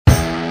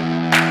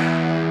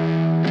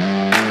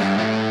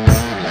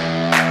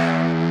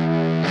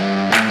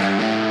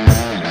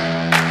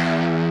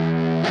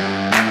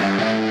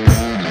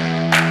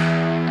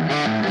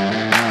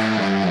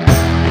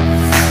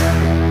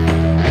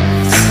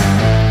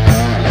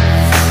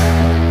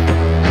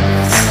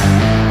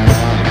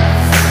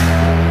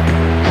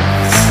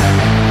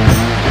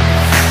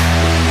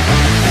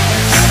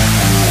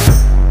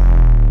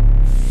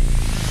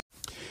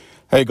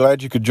Hey,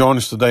 glad you could join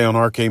us today on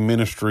RK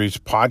Ministries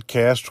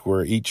podcast,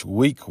 where each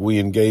week we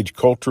engage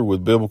culture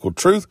with biblical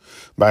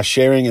truth by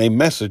sharing a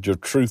message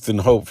of truth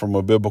and hope from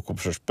a biblical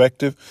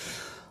perspective.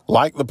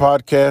 Like the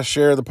podcast,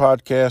 share the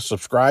podcast,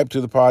 subscribe to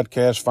the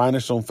podcast, find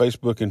us on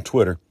Facebook and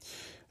Twitter,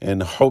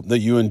 and hope that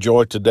you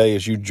enjoy today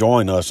as you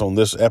join us on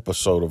this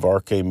episode of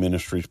RK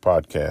Ministries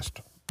podcast.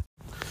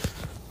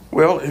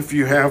 Well, if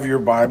you have your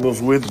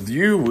Bibles with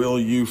you, will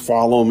you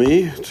follow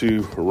me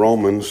to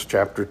Romans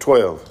chapter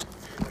 12?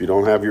 If you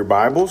don't have your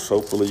Bibles,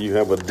 hopefully you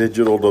have a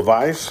digital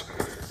device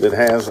that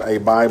has a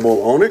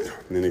Bible on it.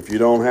 And if you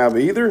don't have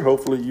either,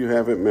 hopefully you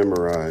have it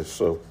memorized.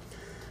 So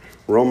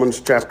Romans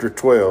chapter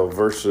 12,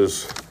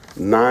 verses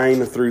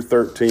 9 through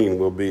 13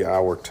 will be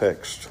our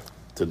text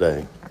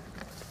today.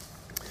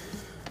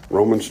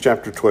 Romans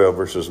chapter 12,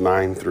 verses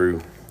 9 through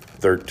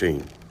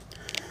 13.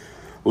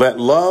 Let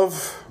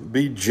love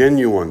be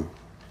genuine.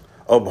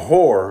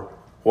 Abhor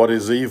what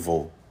is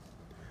evil.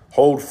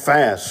 Hold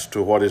fast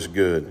to what is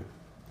good.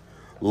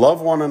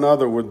 Love one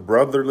another with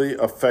brotherly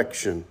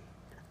affection.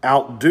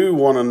 Outdo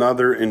one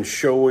another in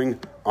showing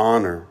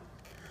honor.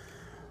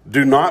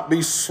 Do not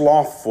be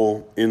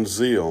slothful in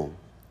zeal.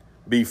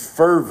 Be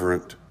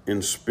fervent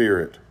in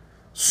spirit.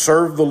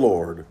 Serve the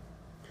Lord.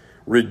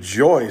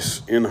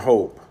 Rejoice in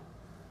hope.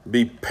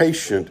 Be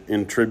patient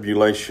in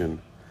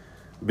tribulation.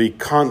 Be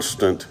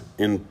constant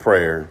in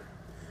prayer.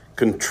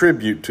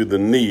 Contribute to the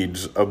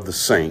needs of the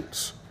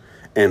saints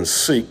and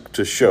seek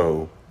to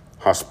show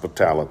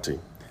hospitality.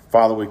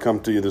 Father, we come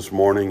to you this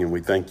morning and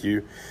we thank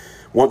you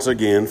once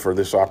again for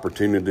this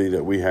opportunity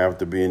that we have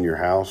to be in your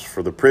house,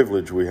 for the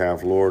privilege we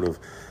have, Lord, of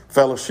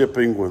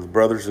fellowshipping with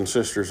brothers and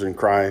sisters in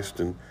Christ,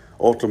 and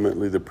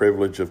ultimately the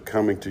privilege of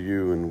coming to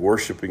you and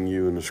worshiping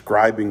you and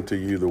ascribing to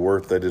you the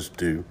worth that is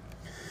due.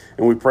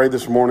 And we pray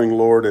this morning,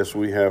 Lord, as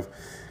we have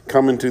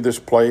come into this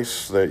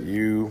place, that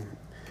you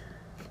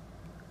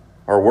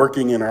are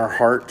working in our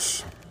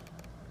hearts,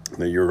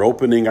 that you're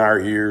opening our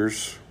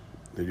ears,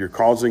 that you're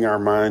causing our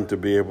mind to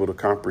be able to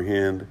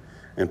comprehend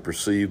and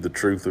perceive the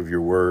truth of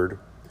your word,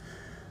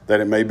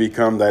 that it may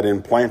become that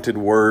implanted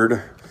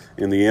word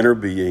in the inner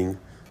being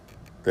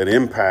that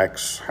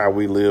impacts how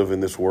we live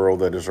in this world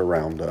that is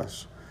around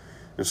us.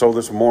 And so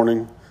this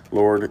morning,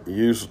 Lord,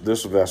 use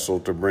this vessel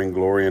to bring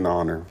glory and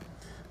honor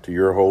to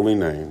your holy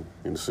name.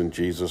 And it's in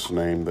Jesus'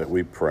 name that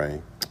we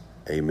pray.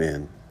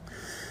 Amen.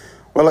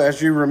 Well,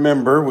 as you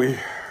remember, we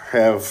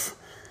have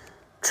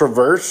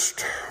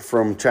traversed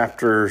from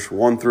chapters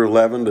 1 through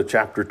 11 to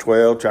chapter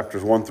 12,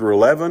 chapters 1 through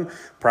 11,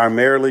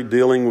 primarily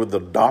dealing with the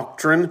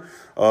doctrine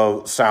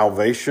of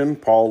salvation.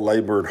 Paul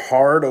labored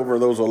hard over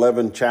those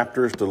 11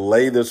 chapters to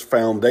lay this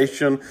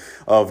foundation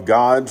of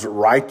God's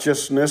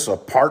righteousness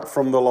apart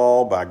from the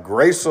law, by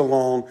grace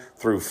alone,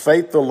 through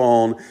faith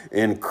alone,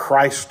 in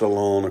Christ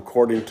alone,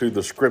 according to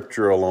the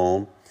scripture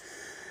alone.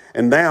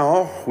 And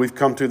now we've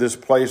come to this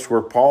place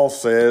where Paul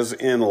says,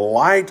 in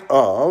light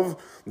of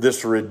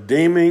this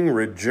redeeming,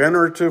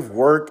 regenerative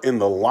work in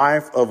the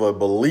life of a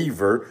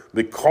believer,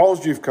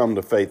 because you've come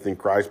to faith in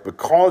Christ,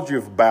 because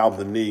you've bowed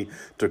the knee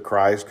to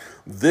Christ,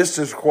 this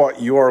is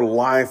what your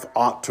life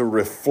ought to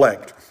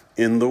reflect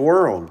in the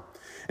world.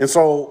 And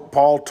so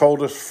Paul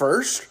told us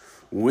first,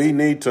 we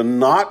need to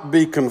not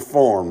be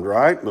conformed,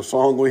 right? The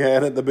song we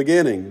had at the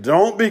beginning.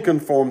 Don't be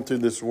conformed to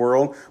this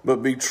world, but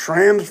be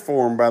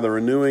transformed by the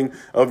renewing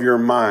of your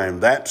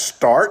mind. That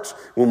starts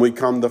when we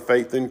come to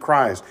faith in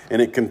Christ.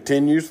 And it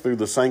continues through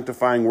the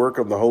sanctifying work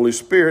of the Holy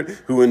Spirit,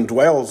 who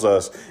indwells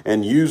us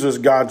and uses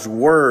God's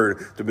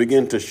word to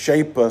begin to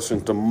shape us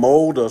and to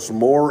mold us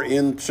more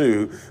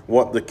into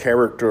what the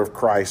character of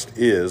Christ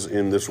is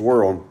in this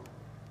world,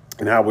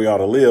 and how we ought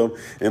to live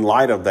in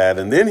light of that.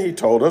 And then he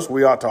told us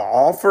we ought to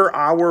offer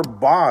our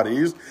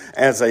bodies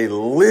as a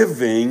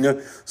living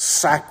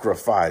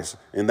sacrifice.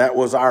 And that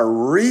was our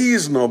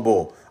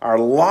reasonable, our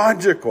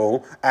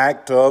logical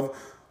act of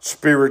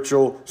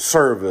spiritual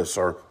service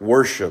or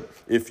worship,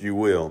 if you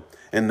will.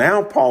 And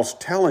now Paul's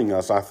telling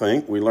us, I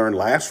think, we learned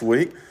last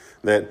week,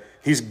 that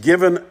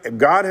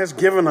God has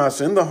given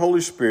us in the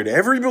Holy Spirit,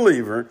 every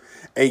believer,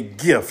 a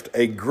gift,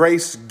 a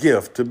grace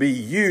gift to be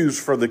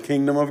used for the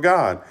kingdom of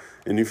God.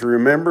 And if you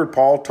remember,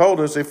 Paul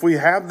told us, if we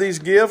have these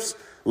gifts,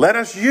 let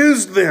us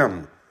use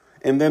them.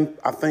 And then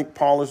I think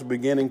Paul is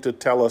beginning to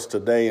tell us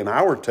today in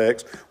our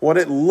text what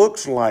it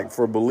looks like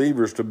for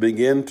believers to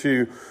begin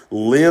to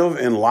live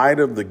in light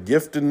of the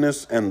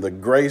giftedness and the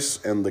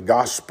grace and the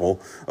gospel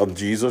of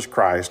Jesus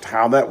Christ,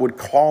 how that would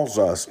cause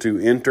us to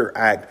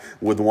interact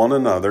with one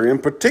another, in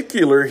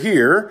particular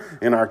here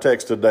in our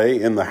text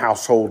today in the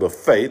household of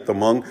faith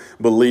among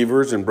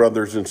believers and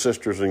brothers and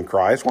sisters in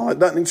Christ. While it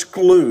doesn't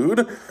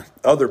exclude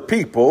other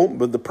people,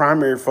 but the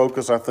primary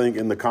focus, I think,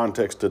 in the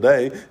context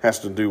today has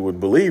to do with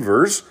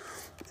believers.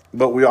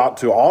 But we ought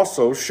to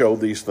also show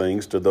these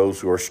things to those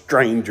who are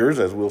strangers,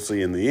 as we'll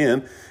see in the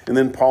end. And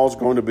then Paul's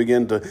going to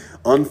begin to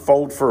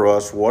unfold for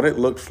us what it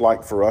looks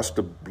like for us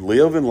to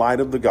live in light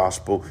of the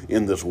gospel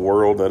in this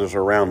world that is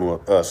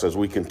around us as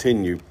we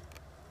continue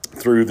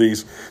through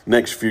these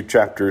next few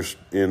chapters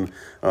in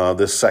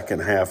this second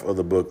half of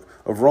the book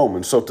of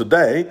Romans. So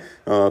today,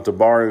 to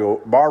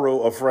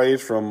borrow a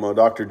phrase from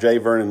Dr. J.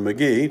 Vernon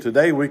McGee,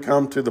 today we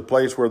come to the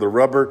place where the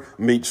rubber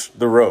meets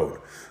the road.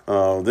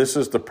 This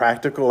is the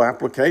practical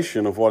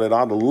application of what it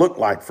ought to look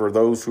like for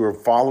those who are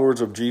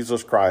followers of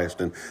Jesus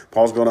Christ. And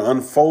Paul's going to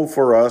unfold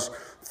for us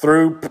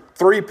through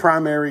three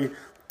primary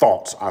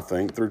thoughts, I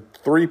think, through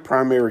three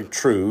primary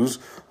truths,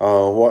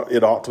 what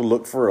it ought to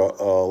look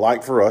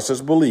like for us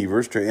as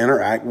believers to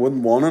interact with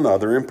one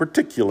another, in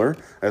particular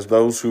as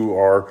those who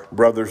are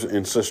brothers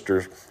and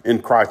sisters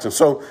in Christ. And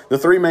so the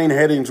three main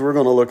headings we're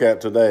going to look at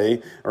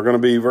today are going to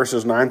be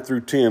verses 9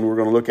 through 10. We're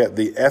going to look at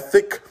the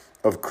ethic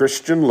of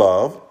Christian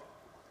love.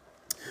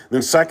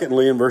 Then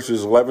secondly, in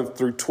verses 11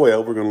 through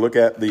 12, we're going to look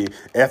at the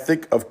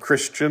ethic of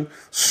Christian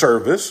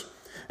service.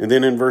 And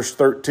then in verse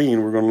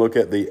 13, we're going to look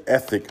at the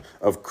ethic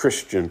of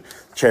Christian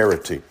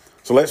charity.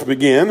 So let's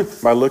begin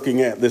by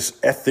looking at this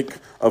ethic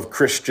of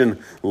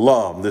Christian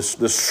love,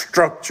 this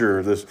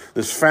structure,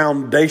 this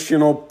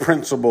foundational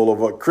principle of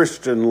what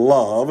Christian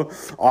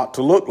love ought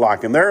to look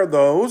like. And there are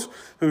those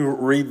who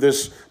read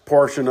this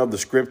portion of the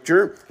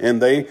scripture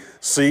and they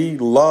see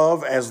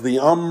love as the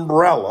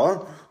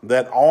umbrella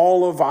that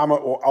all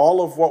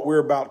of what we're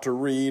about to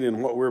read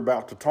and what we're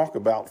about to talk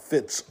about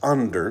fits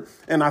under.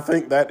 And I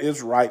think that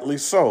is rightly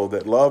so,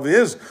 that love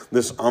is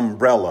this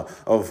umbrella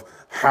of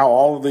how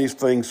all of these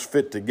things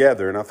fit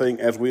together. And I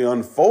think as we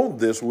unfold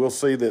this, we'll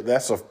see that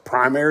that's a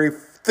primary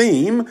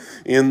theme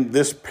in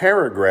this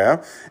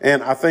paragraph.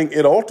 And I think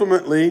it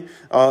ultimately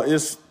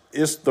is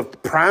the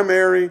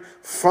primary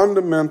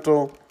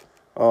fundamental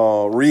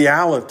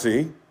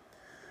reality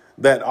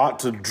that ought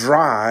to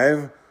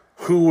drive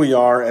who we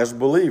are as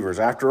believers.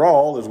 After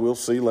all, as we'll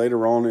see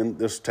later on in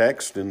this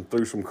text and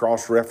through some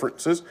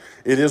cross-references,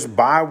 it is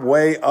by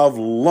way of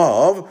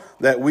love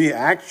that we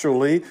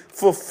actually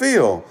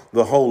fulfill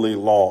the holy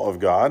law of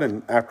God.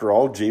 And after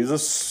all,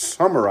 Jesus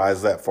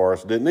summarized that for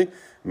us, didn't he?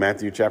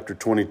 Matthew chapter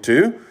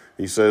 22,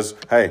 he says,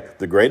 hey,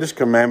 the greatest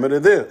commandment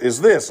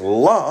is this,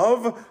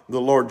 love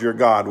the Lord your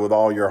God with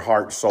all your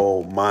heart,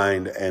 soul,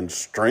 mind, and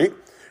strength.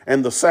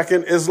 And the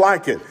second is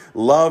like it.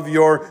 Love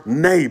your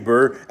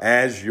neighbor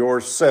as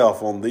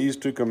yourself. On these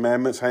two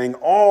commandments hang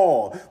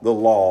all the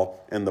law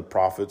and the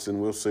prophets.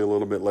 And we'll see a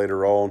little bit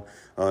later on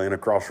in a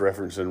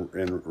cross-reference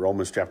in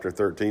Romans chapter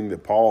 13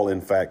 that Paul, in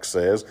fact,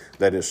 says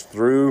that it's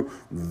through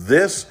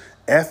this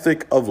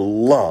ethic of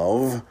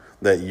love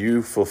that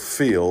you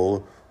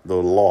fulfill the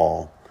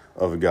law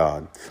of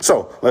God.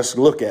 So let's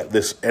look at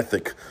this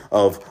ethic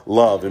of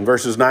love. In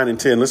verses 9 and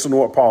 10, listen to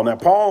what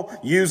Paul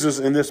uses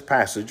in this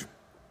passage.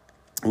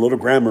 A little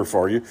grammar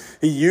for you.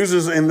 He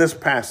uses in this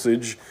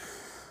passage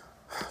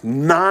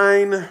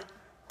 9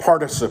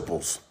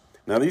 participles.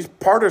 Now, these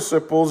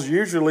participles,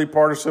 usually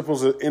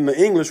participles in the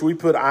English, we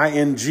put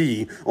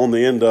ing on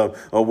the end of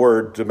a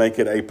word to make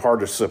it a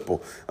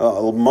participle.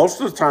 Most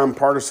of the time,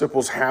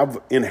 participles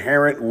have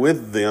inherent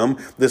with them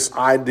this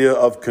idea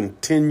of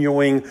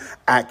continuing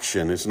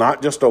action. It's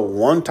not just a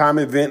one-time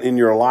event in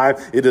your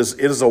life. It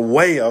is a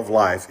way of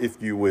life,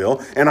 if you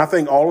will. And I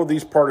think all of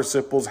these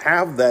participles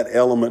have that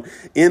element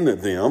in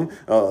them.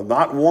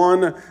 Not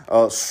one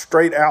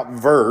straight-out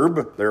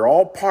verb. They're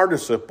all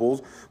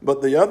participles.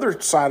 But the other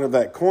side of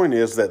that coin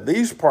is that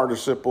these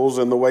participles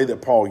and the way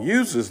that Paul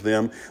uses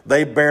them,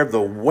 they bear the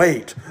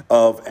weight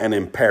of an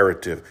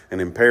imperative. An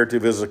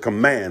imperative is a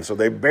command. So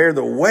they bear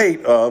the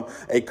weight of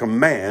a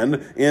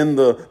command in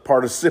the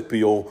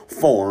participial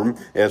form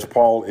as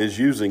Paul is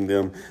using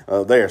them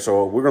there.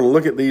 So we're going to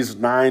look at these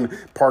 9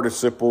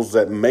 participles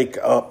that make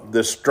up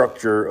this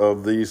structure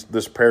of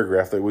this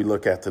paragraph that we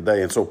look at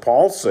today. And so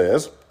Paul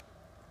says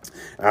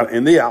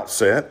in the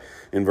outset,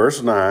 in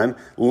verse 9,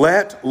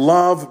 let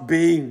love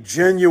be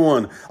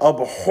genuine.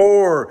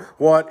 Abhor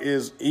what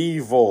is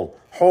evil.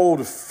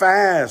 Hold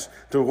fast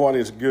to what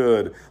is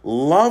good.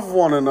 Love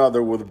one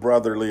another with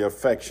brotherly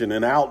affection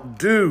and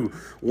outdo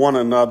one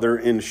another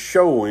in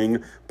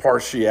showing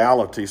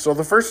partiality. So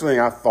the first thing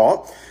I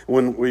thought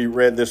when we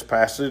read this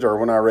passage, or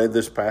when I read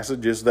this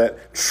passage, is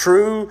that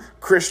true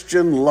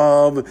Christian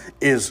love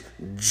is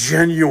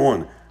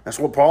genuine. That's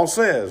what Paul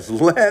says.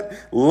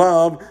 Let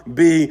love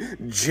be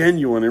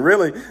genuine. And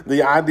really,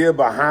 the idea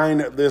behind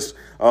this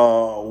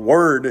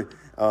word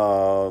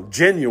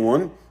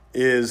genuine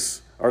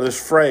is, or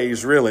this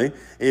phrase really,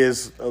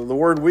 is the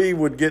word we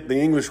would get the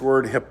English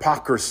word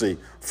hypocrisy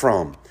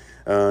from.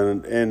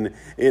 And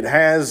it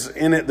has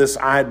in it this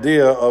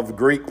idea of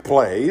Greek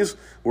plays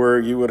where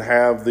you would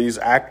have these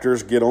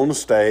actors get on the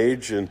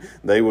stage and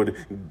they would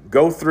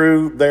go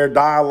through their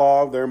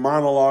dialogue, their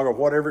monologue, or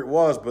whatever it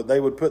was, but they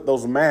would put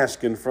those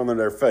masks in front of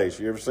their face.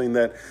 You ever seen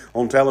that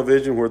on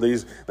television where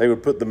they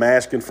would put the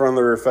mask in front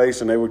of their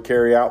face and they would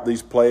carry out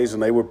these plays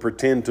and they would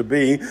pretend to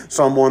be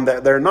someone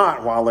that they're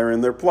not while they're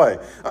in their play?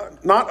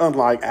 not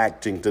unlike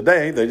acting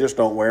today. They just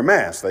don't wear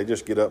masks. They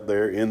just get up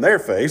there in their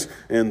face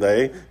and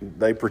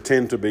they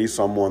pretend to be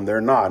someone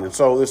they're not. And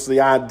so it's the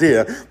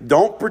idea,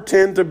 don't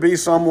pretend to be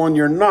someone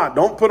you're not.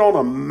 Don't put on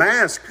a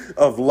mask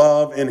of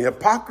love and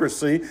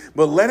hypocrisy,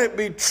 but let it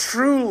be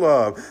true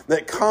love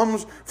that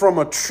comes from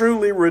a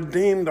truly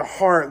redeemed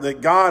heart,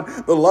 that God,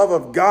 the love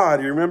of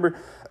God, you remember,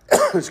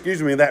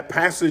 excuse me, that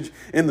passage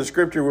in the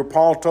scripture where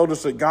Paul told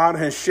us that God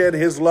has shed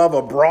his love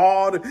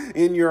abroad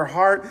in your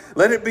heart.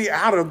 Let it be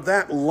out of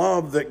that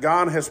love that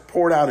God has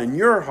poured out in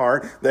your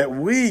heart that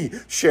we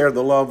share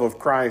the love of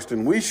Christ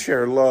and we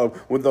share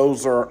love with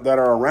those that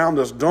are around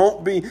us.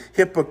 Don't be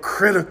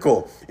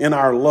hypocritical in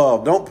our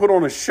love. Don't put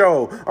on a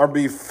show or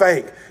be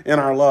fake in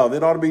our love.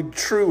 It ought to be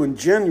true and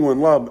genuine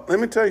love.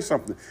 Let me tell you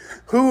something.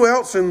 Who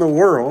else in the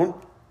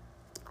world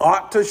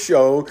ought to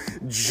show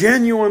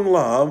genuine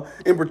love,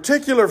 in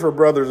particular for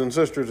brothers and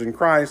sisters in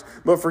Christ,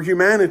 but for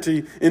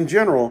humanity in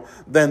general,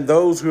 than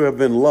those who have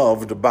been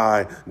loved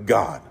by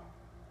God?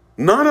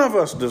 None of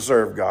us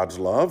deserve God's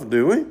love,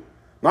 do we?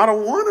 Not a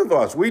one of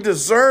us. We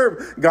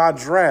deserve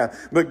God's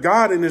wrath. But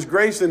God in his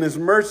grace and his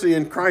mercy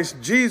in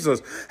Christ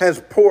Jesus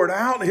has poured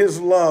out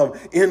his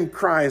love in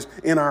Christ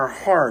in our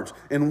hearts.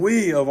 And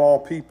we of all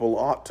people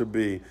ought to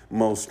be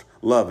most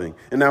loving.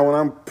 And now when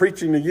I'm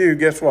preaching to you,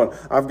 guess what?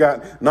 I've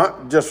got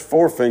not just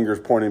 4 fingers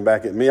pointing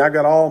back at me. I've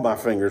got all my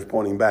fingers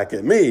pointing back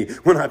at me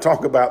when I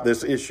talk about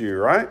this issue,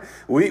 right?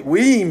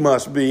 We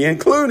must be,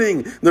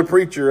 including the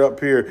preacher up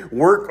here,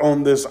 work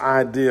on this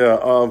idea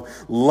of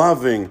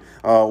loving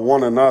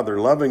one another,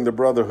 loving the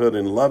brotherhood,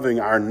 and loving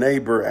our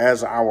neighbor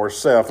as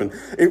ourselves. And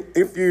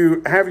if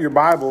you have your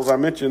Bibles, I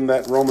mentioned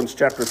that Romans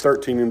chapter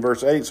 13 and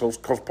verse 8, so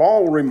because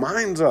Paul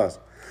reminds us,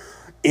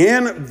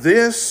 in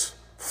this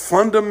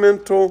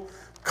fundamental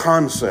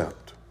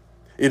concept,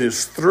 it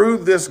is through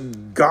this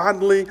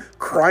godly,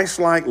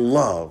 Christ-like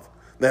love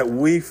that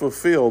we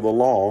fulfill the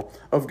law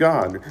of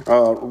God.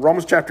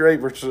 Romans chapter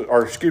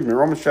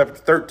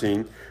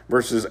 13,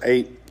 verses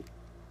 8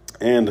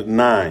 and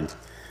 9.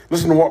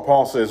 Listen to what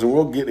Paul says, and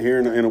we'll get here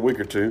in a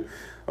week or two.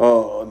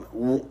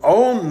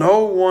 Owe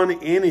no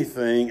one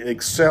anything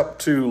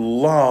except to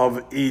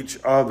love each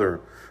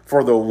other.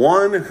 For the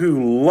one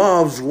who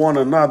loves one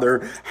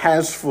another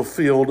has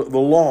fulfilled the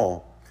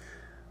law.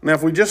 Now,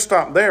 if we just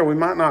stop there, we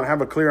might not have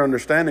a clear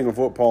understanding of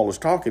what Paul is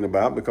talking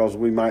about, because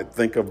we might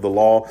think of the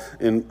law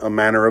in a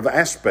manner of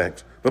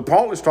aspects. But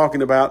Paul is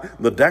talking about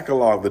the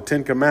Decalogue, the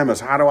 10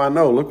 Commandments. How do I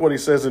know? Look what he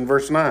says in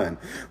verse 9.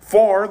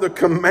 For the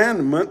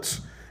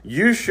commandments,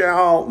 you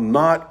shall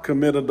not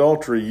commit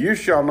adultery, you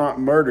shall not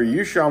murder,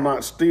 you shall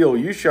not steal,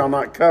 you shall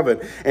not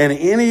covet, and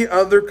any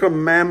other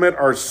commandment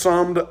are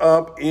summed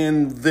up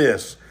in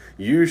this: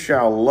 you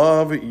shall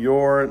love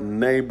your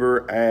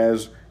neighbor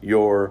as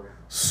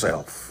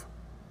yourself.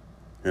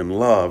 And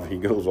love, he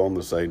goes on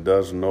to say,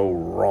 does no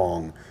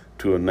wrong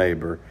to a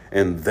neighbor.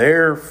 And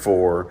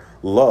therefore,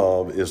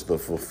 love is the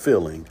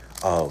fulfilling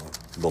of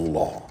the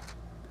law.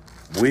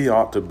 We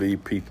ought to be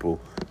people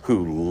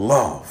who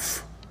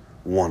love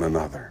one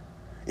another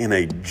in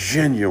a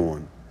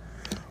genuine,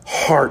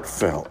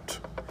 heartfelt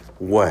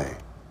way.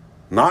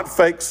 Not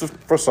fake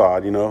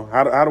facade, you know.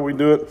 How do we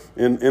do it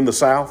in the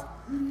South?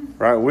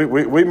 Right?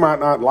 We might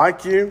not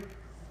like you.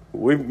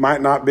 We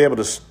might not be able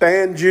to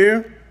stand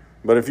you.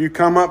 But if you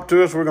come up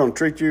to us, we're going to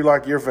treat you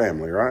like your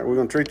family, right? We're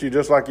going to treat you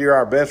just like you're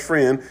our best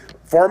friend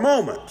for a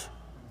moment.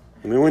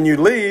 And then when you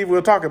leave,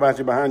 we'll talk about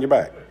you behind your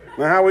back.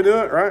 Now how we do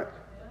it, right?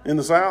 In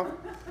the South?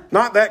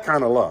 Not that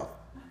kind of love.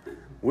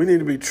 We need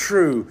to be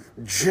true,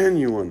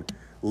 genuine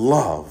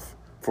love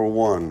for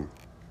one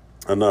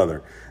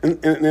another.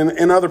 And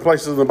in other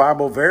places in the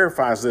Bible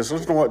verifies this.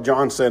 Listen to what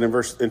John said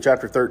in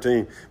chapter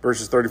 13,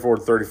 verses 34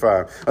 to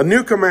 35. A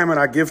new commandment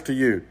I give to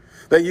you,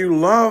 that you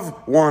love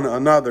one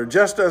another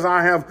just as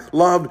I have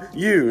loved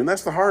you. And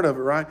that's the heart of it,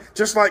 right?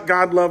 Just like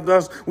God loved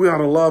us, we ought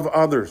to love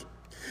others.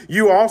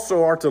 You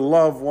also are to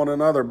love one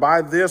another.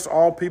 By this,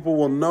 all people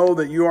will know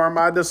that you are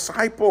my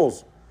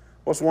disciples.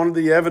 What's one of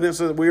the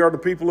evidences that we are the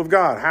people of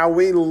God? How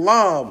we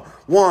love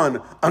one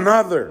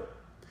another.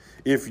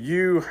 If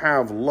you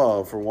have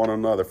love for one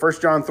another.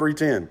 1 John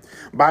 3:10.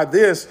 By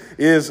this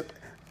it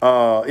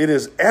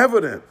is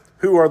evident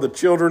who are the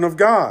children of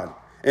God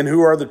and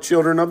who are the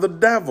children of the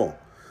devil.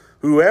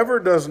 Whoever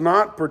does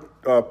not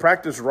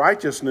practice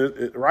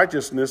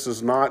righteousness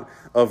is not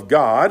of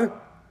God.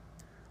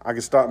 I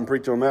could stop and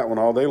preach on that one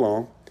all day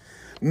long.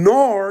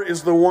 Nor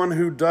is the one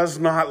who does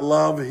not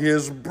love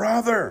his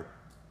brother.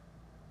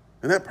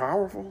 Isn't that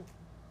powerful?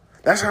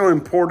 That's how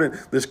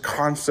important this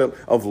concept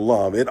of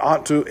love. It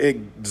ought to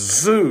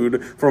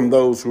exude from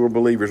those who are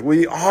believers.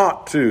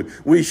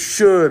 We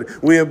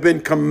should, we have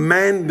been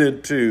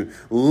commanded to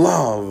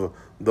love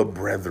the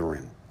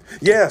brethren.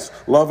 Yes,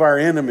 love our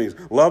enemies,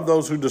 love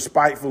those who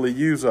despitefully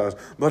use us,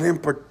 but in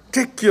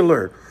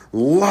particular,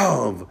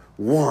 love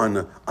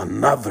one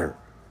another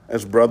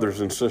as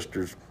brothers and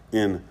sisters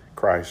in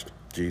Christ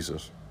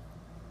Jesus.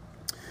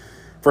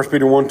 1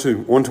 Peter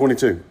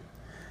 1:22.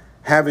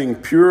 Having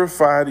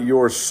purified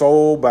your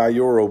soul by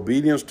your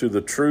obedience to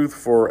the truth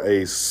for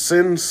a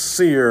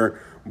sincere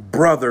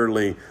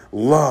brotherly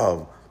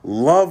love.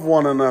 Love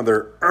one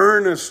another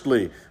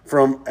earnestly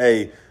from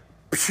a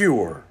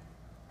pure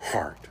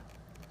heart.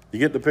 You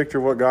get the picture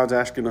of what God's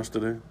asking us to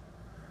do?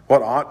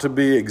 What ought to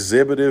be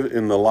exhibited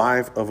in the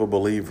life of a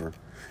believer?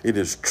 It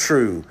is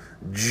true,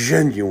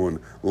 genuine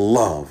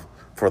love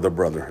for the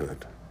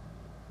brotherhood.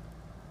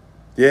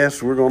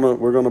 Yes, we're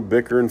gonna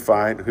bicker and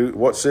fight.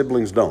 What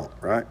siblings don't,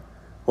 right?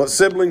 What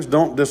siblings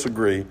don't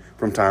disagree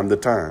from time to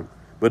time.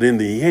 But in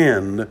the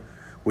end,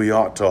 we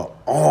ought to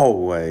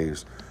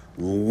always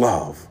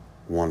love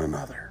one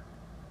another.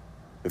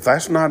 If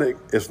that's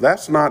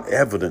not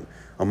evident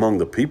among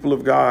the people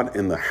of God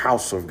in the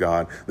house of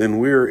God, then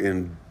we're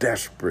in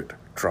desperate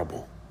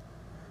trouble.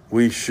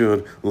 We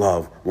should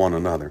love one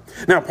another.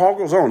 Now, Paul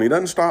goes on. He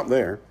doesn't stop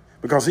there,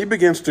 because he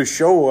begins to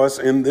show us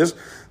in these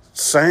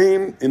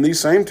same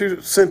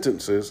two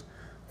sentences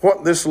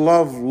what this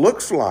love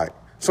looks like,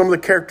 some of the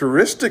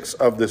characteristics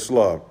of this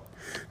love.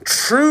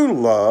 True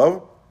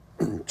love,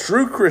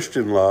 true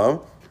Christian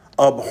love,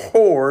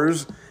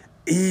 abhors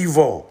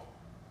evil.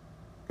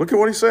 Look at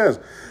what he says.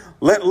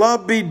 Let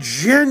love be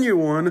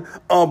genuine,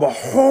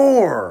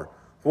 abhor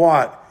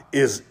what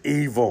is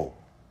evil.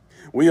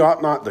 We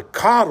ought not to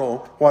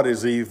coddle what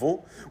is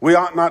evil. We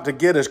ought not to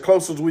get as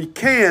close as we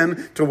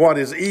can to what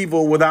is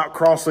evil without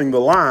crossing the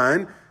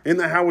line. Isn't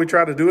that how we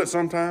try to do it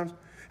sometimes?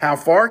 How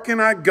far can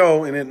I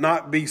go and it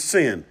not be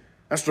sin?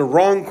 That's the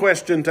wrong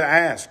question to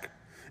ask.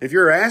 If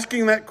you're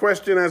asking that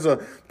question as a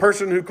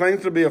person who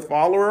claims to be a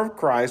follower of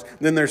Christ,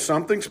 then there's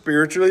something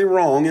spiritually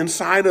wrong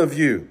inside of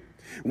you.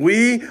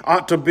 We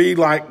ought to be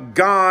like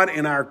God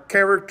in our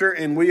character,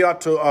 and we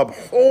ought to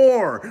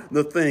abhor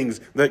the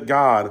things that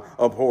God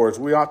abhors.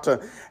 We ought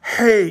to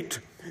hate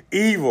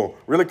evil.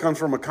 Really comes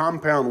from a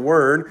compound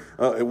word.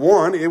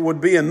 One, it would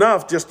be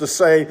enough just to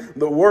say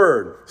the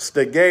word,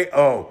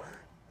 stegeo,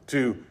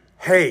 to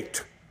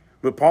hate.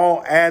 But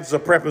Paul adds a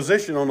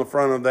preposition on the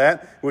front of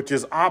that, which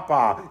is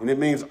apa, and it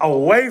means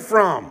away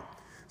from.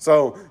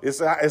 So it's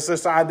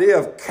this idea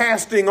of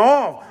casting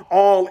off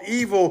all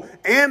evil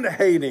and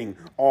hating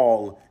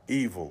all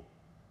evil.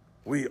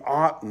 We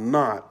ought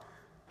not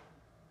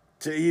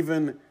to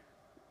even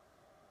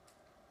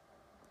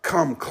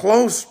come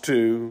close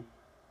to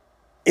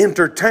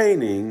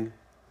entertaining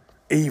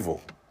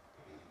evil.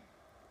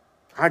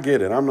 I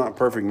get it. I'm not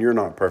perfect and you're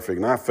not perfect,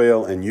 and I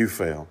fail and you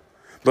fail.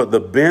 But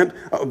the bent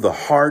of the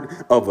heart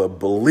of a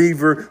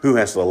believer who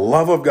has the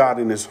love of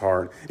God in his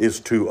heart is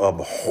to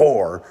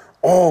abhor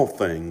all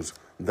things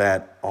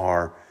that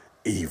are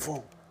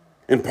evil.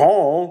 And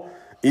Paul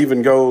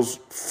even goes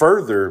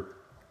further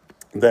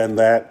than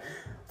that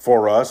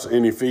for us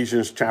in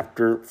Ephesians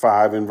chapter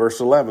 5 and verse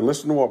 11.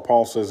 Listen to what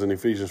Paul says in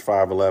Ephesians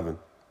 5:11.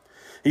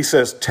 He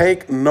says,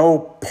 "Take no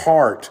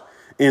part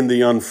in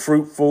the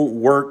unfruitful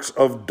works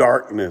of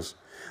darkness,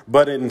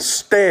 but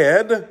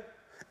instead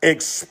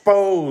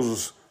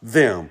expose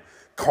them."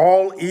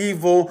 Call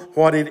evil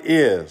what it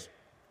is,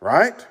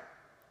 right?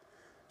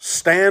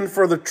 Stand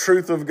for the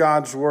truth of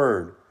God's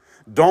word.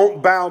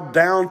 Don't bow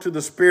down to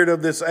the spirit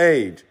of this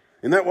age.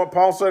 Isn't that what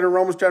Paul said in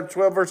Romans chapter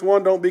 12, verse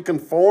 1? Don't be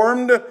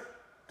conformed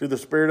to the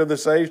spirit of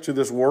this age, to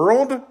this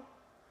world.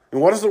 And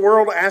what is the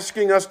world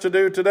asking us to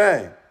do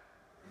today?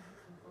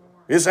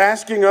 It's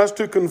asking us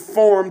to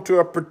conform to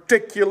a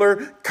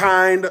particular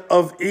kind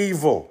of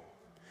evil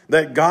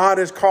that God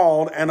has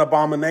called an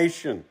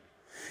abomination.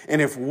 And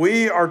if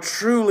we are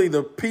truly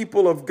the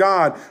people of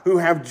God who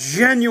have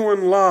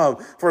genuine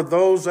love for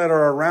those that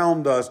are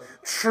around us,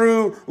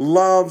 true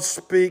love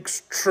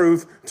speaks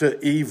truth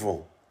to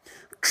evil.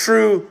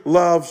 True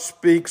love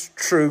speaks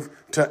truth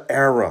to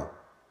error.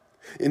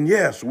 And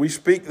yes, we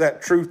speak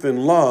that truth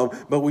in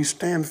love, but we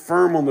stand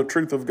firm on the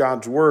truth of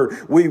God's word.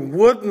 We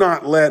would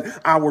not let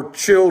our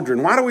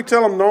children, why do we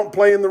tell them don't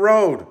play in the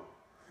road?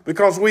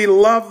 Because we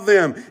love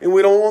them and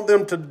we don't want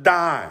them to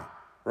die,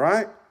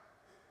 right?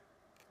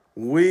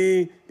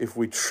 If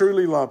we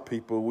truly love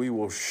people, we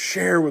will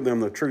share with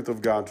them the truth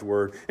of God's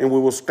word, and we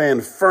will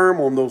stand firm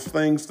on those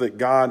things that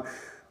God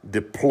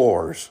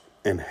deplores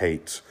and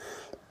hates.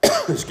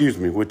 Excuse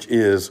me, which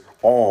is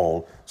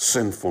all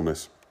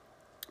sinfulness.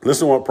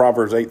 Listen to what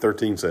Proverbs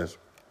 8:13 says.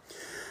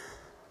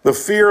 "The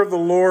fear of the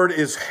Lord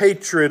is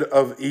hatred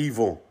of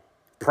evil,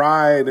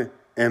 pride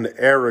and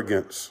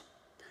arrogance,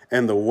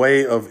 and the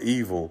way of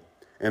evil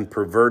and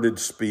perverted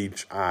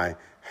speech I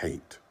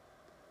hate."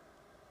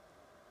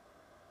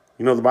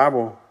 You know, the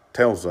Bible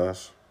tells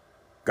us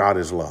God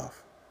is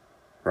love,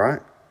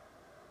 right?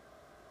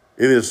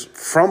 It is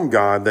from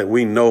God that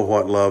we know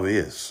what love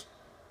is.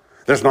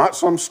 There's not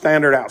some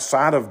standard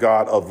outside of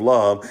God of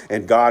love,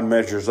 and God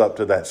measures up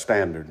to that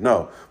standard.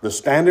 No, the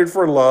standard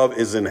for love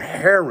is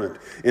inherent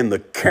in the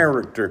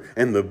character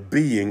and the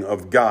being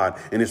of God.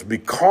 And it's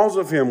because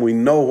of him we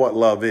know what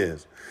love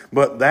is.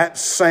 But that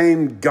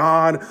same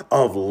God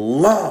of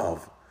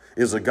love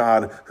is a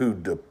God who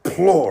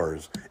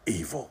deplores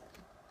evil.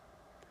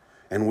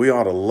 And we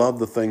ought to love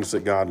the things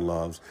that God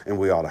loves, and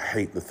we ought to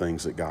hate the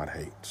things that God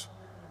hates.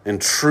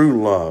 And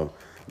true love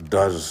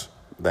does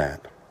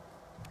that.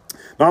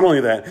 Not only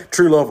that,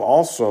 true love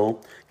also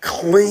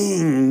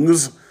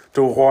clings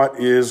to what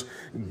is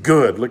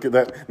good. Look at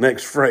that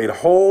next phrase.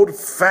 Hold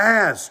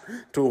fast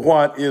to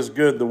what is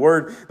good. The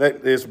word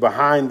that is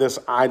behind this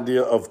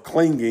idea of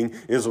clinging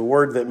is a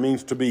word that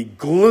means to be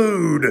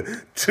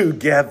glued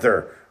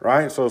together.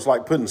 Right? So it's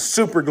like putting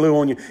super glue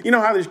on you. You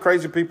know how these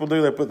crazy people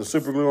do? They put the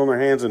super glue on their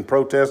hands in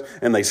protest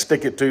and they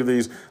stick it to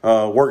these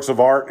works of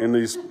art in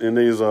these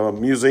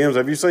museums.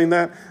 Have you seen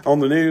that on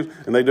the news?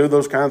 And they do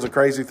those kinds of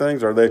crazy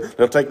things. Or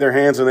they'll take their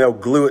hands and they'll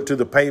glue it to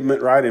the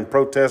pavement, right, in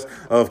protest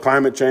of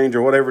climate change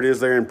or whatever it is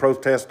they're in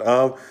protest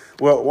of.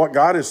 Well, what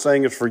God is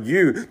saying is for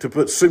you to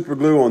put super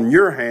glue on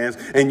your hands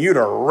and you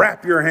to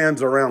wrap your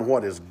hands around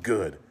what is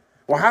good.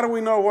 Well, how do we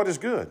know what is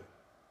good?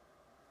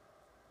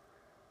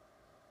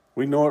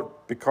 We know it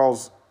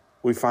because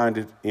we find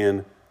it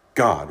in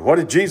God. What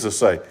did Jesus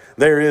say?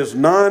 There is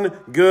none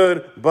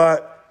good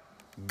but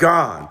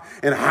God.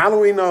 And how do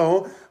we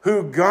know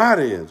who God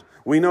is?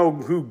 We know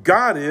who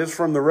God is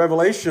from the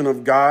revelation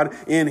of God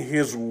in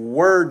his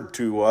word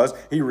to us.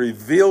 He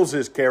reveals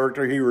his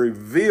character. He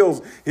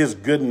reveals his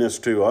goodness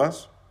to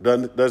us.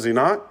 Does he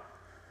not?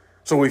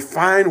 So we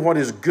find what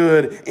is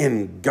good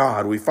in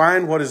God. We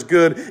find what is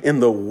good in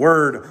the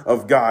Word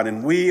of God.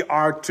 And we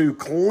are to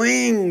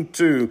cling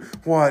to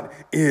what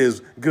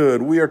is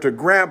good. We are to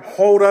grab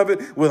hold of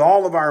it with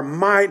all of our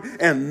might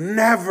and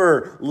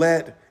never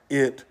let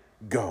it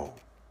go.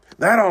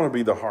 That ought to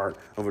be the heart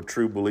of a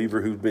true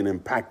believer who's been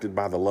impacted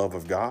by the love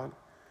of God,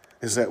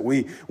 is that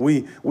we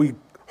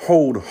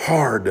hold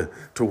hard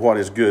to what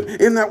is good.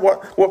 Isn't that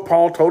what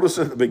Paul told us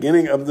at the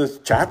beginning of this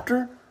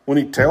chapter? When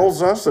he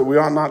tells us that we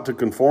ought not to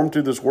conform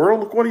to this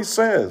world, look what he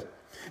says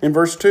in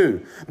verse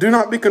 2. Do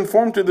not be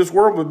conformed to this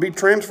world, but be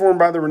transformed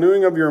by the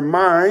renewing of your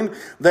mind,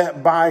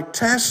 that by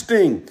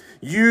testing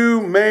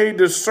you may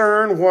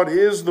discern what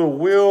is the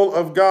will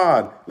of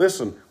God.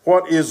 Listen,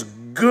 what is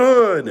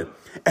good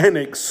and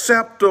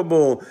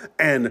acceptable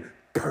and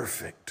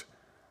perfect.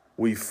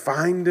 We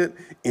find it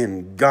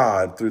in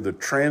God through the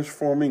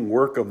transforming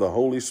work of the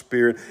Holy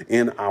Spirit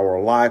in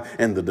our life.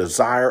 And the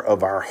desire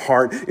of our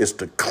heart is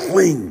to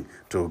cling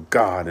to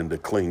God and to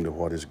cling to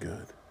what is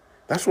good.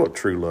 That's what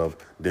true love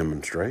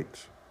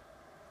demonstrates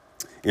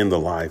in the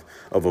life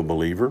of a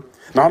believer.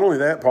 Not only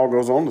that, Paul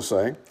goes on to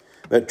say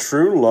that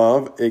true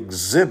love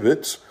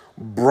exhibits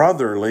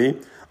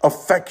brotherly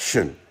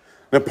affection.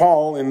 Now,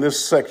 Paul, in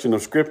this section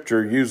of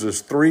Scripture,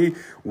 uses three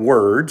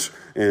words,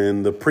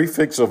 and the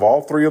prefix of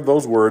all three of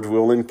those words,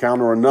 we'll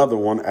encounter another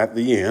one at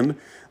the end,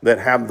 that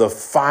have the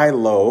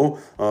philo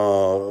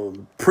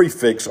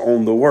prefix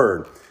on the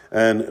word.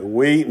 And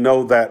we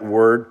know that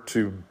word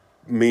to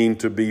mean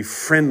to be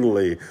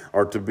friendly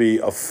or to be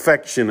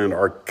affectionate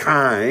or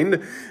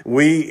kind.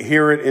 We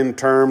hear it in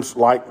terms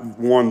like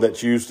one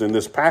that's used in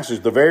this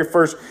passage. The very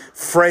first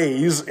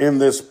phrase in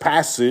this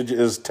passage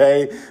is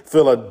te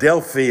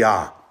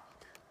Philadelphia.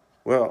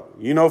 Well,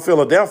 you know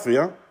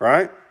Philadelphia,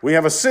 right? We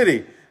have a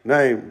city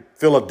named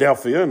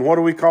Philadelphia. And what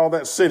do we call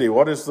that city?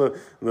 What is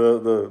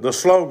the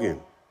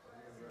slogan?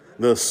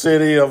 The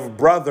city of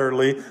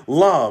brotherly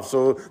love.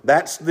 So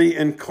that's the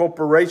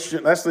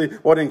incorporation. That's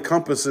what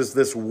encompasses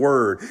this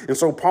word. And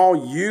so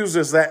Paul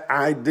uses that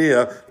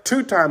idea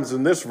two times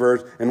in this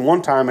verse and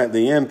one time at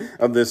the end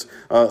of this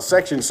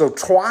section. So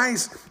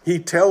twice he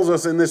tells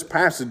us in this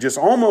passage, it's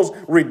almost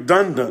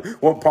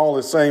redundant what Paul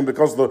is saying,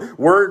 because the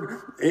word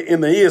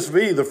in the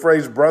ESV, the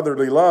phrase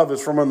brotherly love,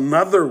 is from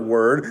another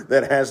word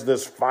that has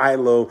this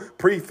philo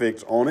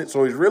prefix on it.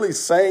 So he's really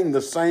saying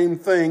the same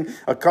thing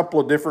a couple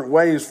of different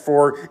ways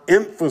for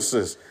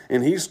emphasis.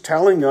 And he's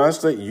telling us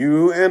that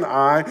you and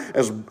I,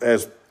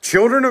 as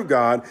children of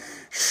God,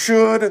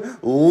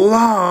 should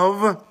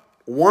love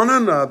one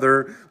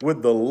another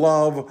with the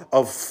love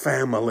of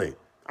family.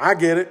 I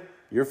get it.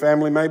 Your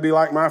family may be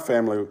like my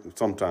family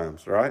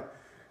sometimes, right?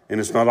 And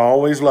it's not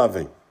always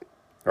loving,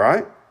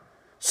 right?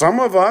 Some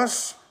of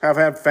us have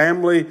had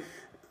family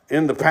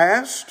in the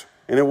past,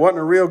 and it wasn't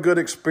a real good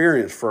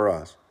experience for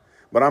us.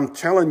 But I'm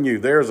telling you,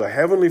 there's a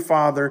heavenly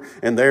Father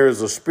and there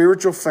is a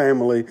spiritual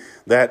family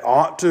that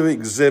ought to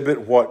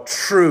exhibit what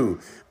true,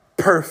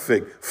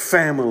 perfect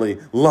family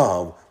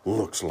love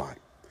looks like.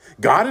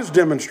 God has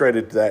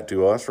demonstrated that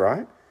to us,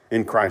 right?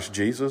 In Christ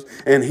Jesus.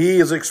 And he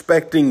is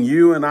expecting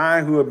you and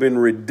I, who have been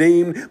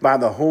redeemed by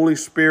the Holy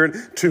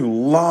Spirit, to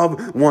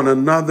love one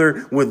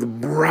another with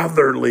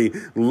brotherly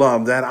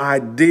love. That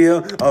idea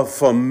of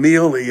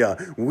familia.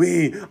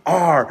 We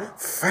are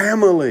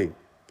family.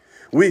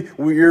 You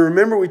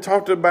remember we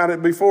talked about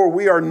it before.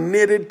 We are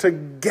knitted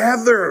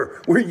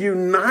together. We're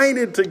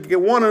united to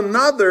one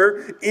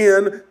another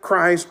in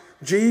Christ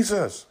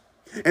Jesus.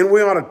 And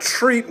we ought to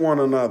treat one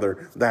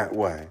another that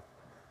way.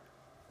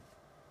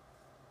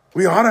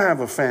 We ought to have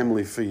a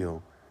family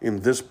feel in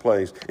this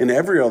place, in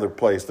every other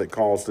place that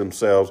calls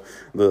themselves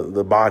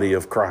the body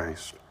of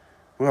Christ.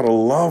 We ought to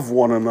love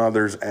one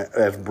another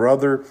as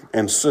brother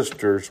and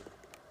sisters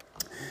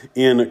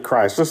in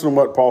Christ. Listen to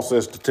what Paul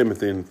says to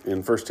Timothy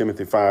in 1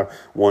 Timothy 5,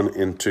 1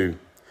 and 2.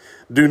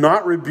 Do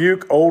not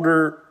rebuke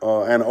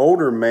an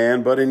older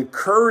man, but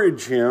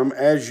encourage him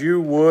as you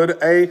would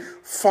a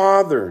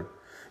father.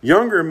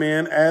 younger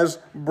men as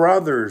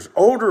brothers,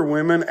 older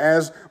women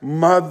as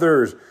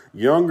mothers,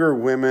 younger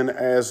women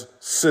as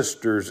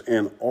sisters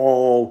in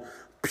all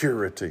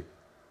purity.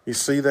 You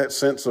see that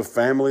sense of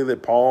family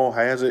that Paul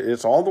has?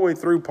 It's all the way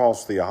through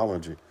Paul's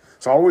theology.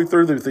 It's all the way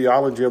through the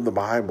theology of the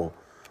Bible.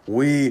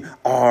 We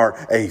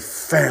are a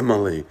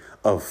family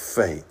of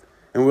faith.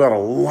 And we ought to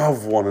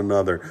love one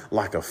another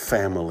like a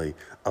family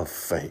of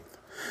faith.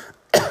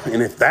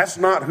 And if that's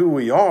not who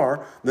we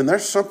are, then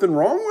there's something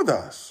wrong with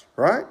us,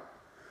 right?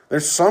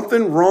 There's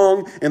something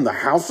wrong in the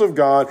house of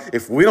God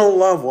if we don't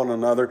love one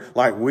another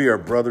like we are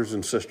brothers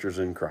and sisters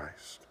in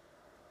Christ.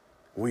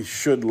 We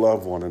should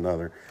love one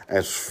another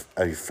as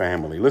a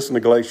family. Listen to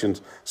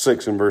Galatians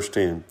 6 and verse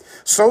 10.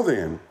 So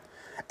then,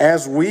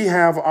 as we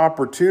have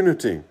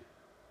opportunity,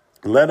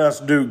 let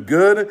us do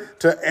good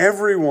to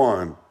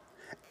everyone,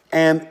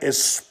 and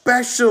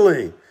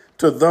especially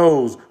to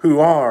those who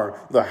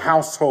are the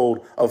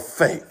household of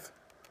faith.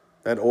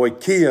 That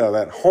oikia,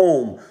 that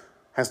home,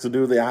 has to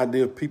do with the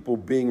idea of people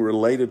being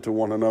related to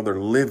one another,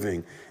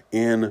 living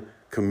in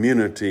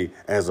community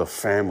as a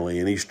family.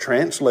 And he's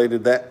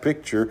translated that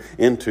picture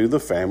into the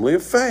family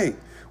of faith.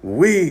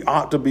 We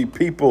ought to be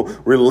people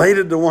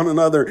related to one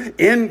another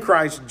in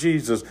Christ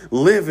Jesus,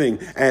 living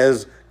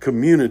as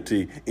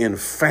community in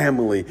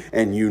family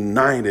and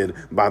united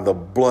by the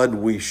blood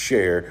we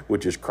share,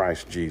 which is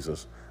Christ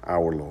Jesus,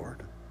 our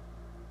Lord.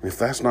 If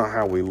that's not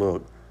how we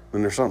look,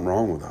 then there's something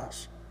wrong with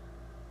us.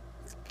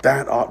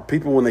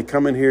 People, when they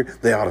come in here,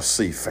 they ought to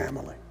see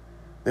family.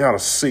 They ought to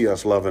see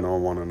us loving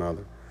on one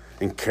another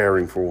and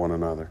caring for one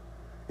another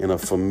in a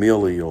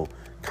familial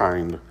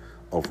kind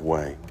of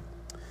way.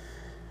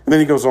 And then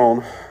he goes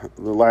on,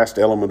 the last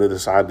element of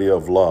this idea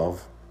of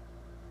love,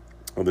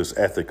 or this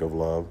ethic of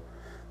love.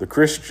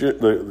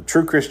 The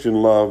true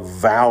Christian love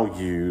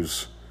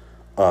values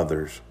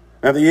others.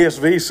 Now the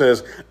ESV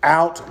says,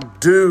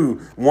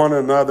 outdo one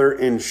another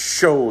in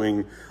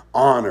showing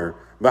honor.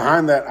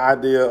 Behind that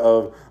idea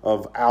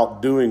of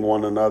outdoing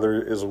one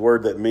another is a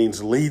word that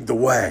means lead the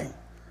way.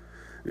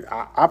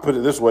 I put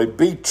it this way,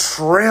 be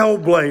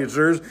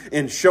trailblazers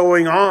in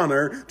showing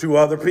honor to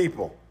other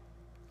people.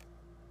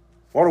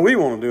 What do we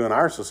want to do in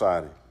our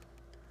society?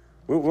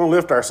 We want to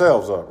lift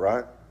ourselves up,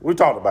 right? We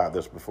talked about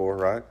this before,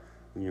 right?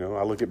 You know,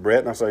 I look at Brett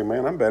and I say,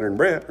 man, I'm better than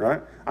Brett,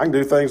 right? I can do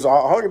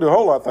a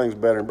whole lot of things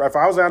better than Brett. If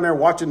I was out there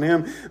watching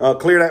him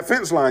clear that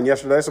fence line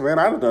yesterday, I said, man,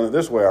 I'd have done it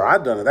this way or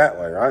I'd done it that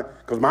way, right?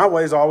 Because my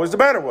way is always the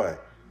better way.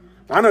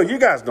 I know you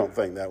guys don't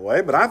think that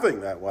way, but I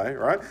think that way,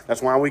 right?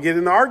 That's why we get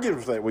into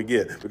arguments that we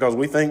get, because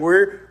we think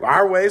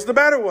our way is the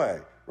better way,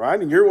 right?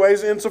 And your way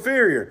is the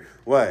inferior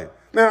way.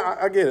 Now,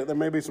 I get it. There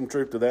may be some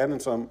truth to that in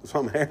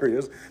some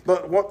areas.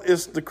 But what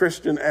is the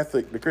Christian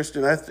ethic? The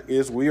Christian ethic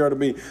is we are to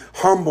be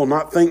humble,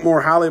 not think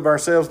more highly of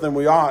ourselves than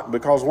we ought.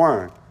 Because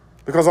why?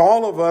 Because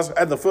all of us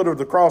at the foot of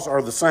the cross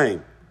are the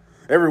same.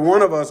 Every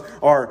one of us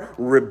are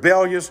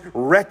rebellious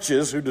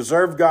wretches who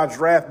deserve God's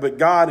wrath, but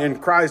God in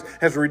Christ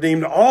has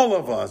redeemed all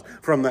of us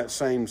from that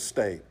same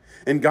state.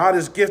 And God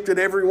has gifted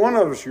every one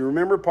of us. You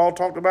remember Paul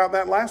talked about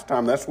that last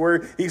time. That's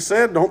where he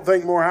said, don't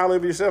think more highly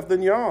of yourself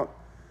than you ought.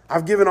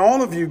 I've given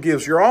all of you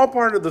gifts. You're all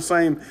part of the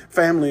same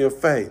family of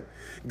faith.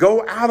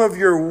 Go out of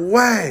your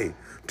way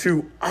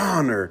to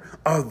honor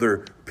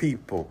other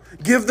people.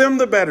 Give them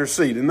the better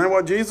seat. Isn't that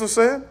what Jesus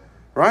said?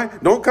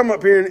 Right? Don't come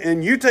up here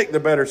and you take the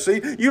better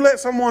seat. You let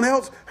someone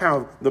else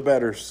have the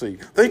better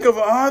seat. Think of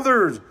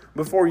others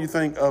before you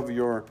think of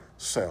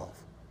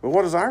yourself. But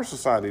what is our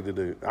society to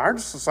do? Our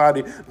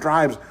society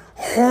drives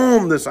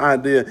home this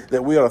idea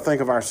that we ought to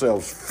think of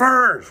ourselves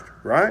first,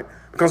 right?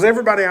 Because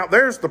everybody out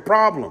there is the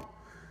problem.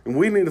 And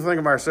we need to think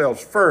of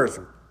ourselves first,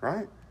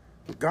 right?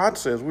 But God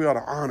says we ought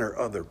to honor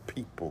other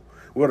people.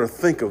 We ought to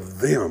think of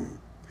them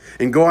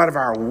and go out of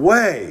our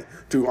way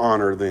to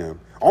honor them.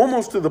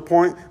 Almost to the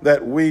point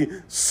that we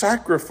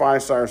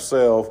sacrifice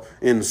ourselves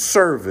in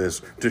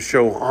service to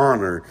show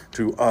honor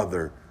to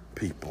other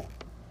people.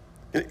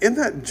 Isn't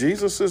that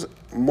Jesus'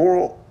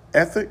 moral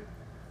ethic?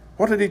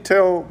 What did he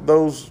tell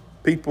those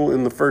people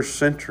in the first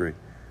century?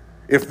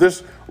 If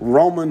this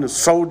Roman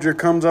soldier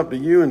comes up to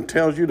you and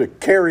tells you to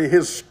carry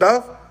his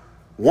stuff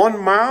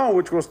 1 mile,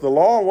 which was the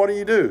law, what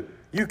do?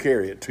 You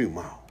carry it 2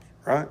 miles,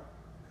 right?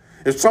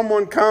 If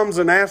someone comes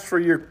and asks for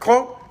your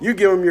cloak, you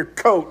give them your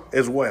coat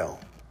as well.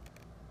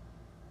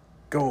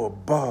 Go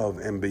above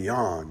and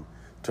beyond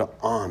to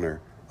honor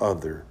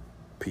other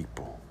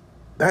people.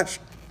 That's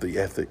the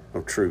ethic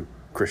of true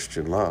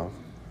Christian love.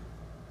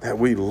 That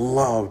we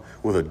love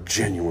with a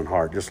genuine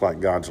heart, just like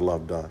God's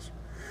loved us.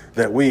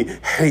 That we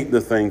hate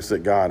the things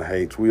that God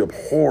hates. We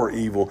abhor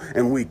evil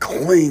and we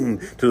cling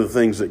to the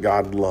things that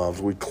God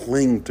loves. We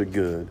cling to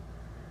good.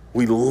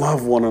 We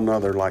love one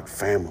another like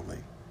family.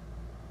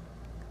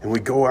 And we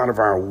go out of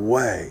our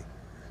way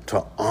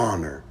to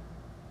honor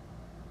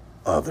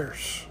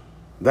others.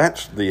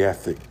 That's the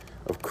ethic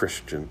of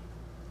Christian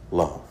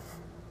love.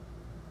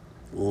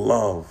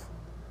 Love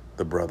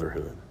the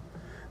brotherhood.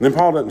 And then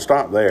Paul doesn't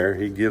stop there.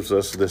 He gives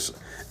us this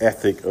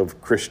ethic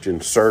of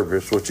Christian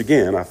service, which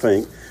again, I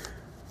think,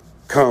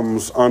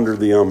 comes under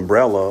the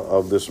umbrella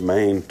of this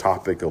main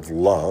topic of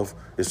love.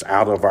 It's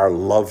out of our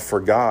love for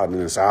God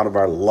and it's out of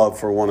our love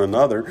for one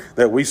another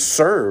that we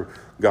serve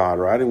God,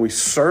 right? And we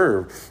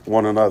serve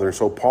one another.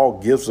 So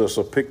Paul gives us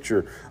a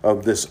picture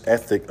of this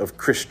ethic of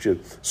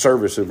Christian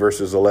service in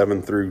verses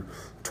 11 through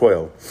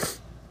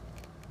 12.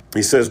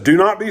 He says, do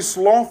not be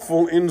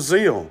slothful in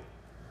zeal.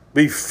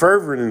 Be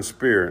fervent in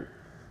spirit.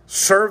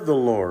 Serve the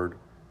Lord.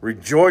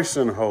 Rejoice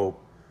in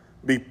hope.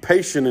 Be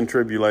patient in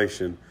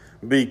tribulation.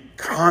 Be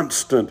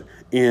constant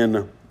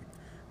in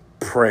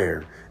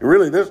prayer. And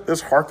really,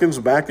 this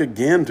harkens back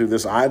again to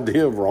this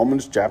idea of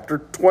Romans chapter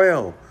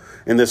 12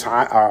 in this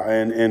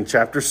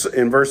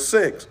in verse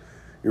 6.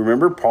 You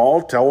remember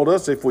Paul told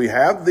us if we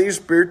have these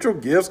spiritual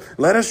gifts,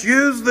 let us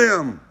use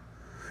them.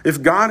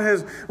 If God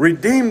has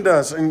redeemed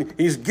us and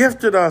he's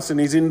gifted us and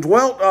he's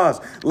indwelt us,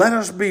 let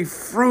us be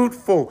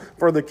fruitful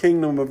for the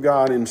kingdom of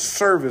God, in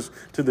service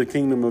to the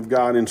kingdom of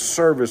God, in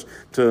service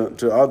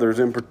to others,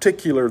 in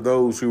particular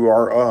those who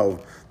are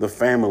of the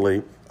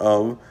family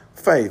of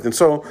faith. And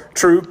so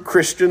true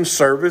Christian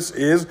service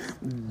is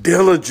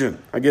diligent.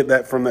 I get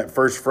that from that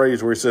first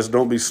phrase where he says,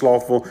 don't be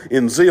slothful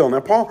in zeal.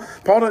 Now, Paul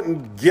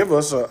doesn't give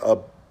us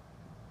a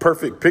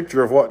perfect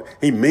picture of what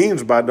he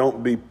means by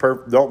don't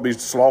be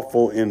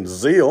slothful in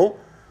zeal.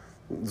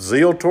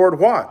 Zeal toward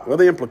what? Well,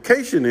 the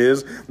implication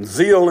is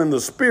zeal in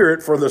the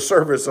spirit for the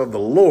service of the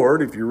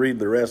Lord, if you read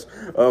the rest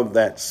of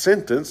that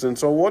sentence. And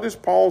so what is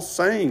Paul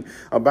saying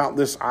about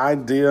this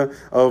idea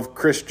of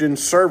Christian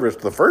service?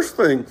 The first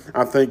thing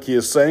I think he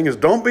is saying is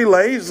don't be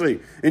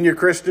lazy in your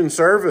Christian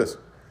service.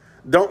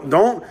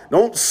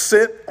 Don't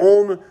sit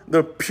on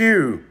the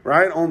pew,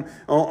 right?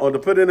 To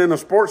put it in a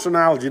sports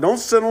analogy, don't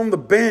sit on the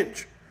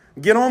bench.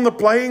 Get on the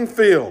playing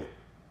field.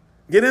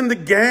 Get in the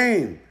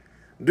game.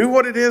 Do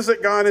what it is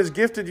that God has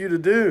gifted you to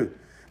do.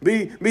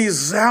 Be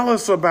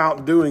zealous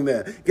about doing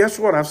that. Guess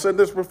what? I've said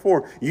this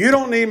before. You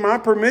don't need my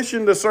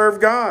permission to serve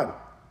God.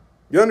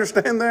 You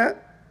understand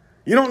that?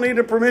 You don't need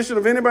the permission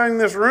of anybody in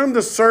this room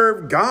to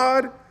serve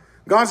God.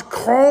 God's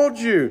called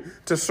you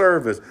to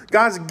service.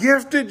 God's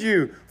gifted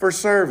you for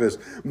service.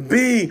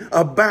 Be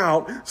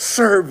about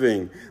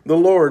serving the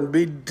Lord.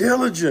 Be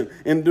diligent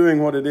in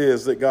doing what it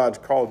is that God's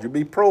called you.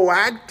 Be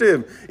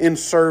proactive in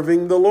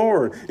serving the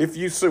Lord. If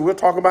you see, we'll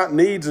talk about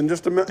needs in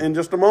just a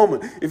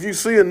moment. If you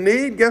see a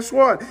need, guess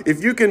what?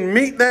 If you can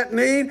meet that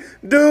need,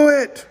 do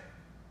it.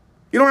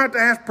 You don't have to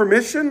ask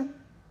permission,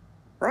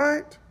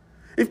 right?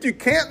 If you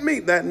can't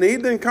meet that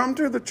need, then come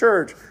to the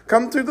church,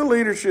 come to the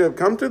leadership,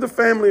 come to the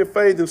family of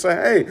faith and say,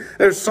 hey,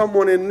 there's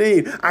someone in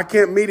need. I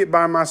can't meet it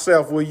by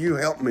myself. Will you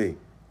help me?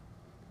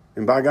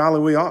 And by golly,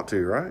 we ought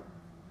to, right?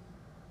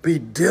 Be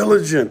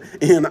diligent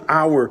in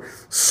our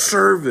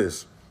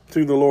service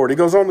to the Lord. He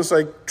goes on to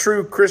say,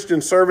 true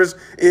Christian service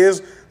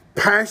is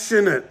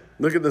passionate.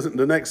 Look at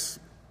the next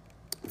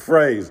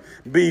phrase.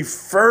 Be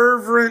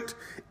fervent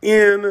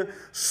in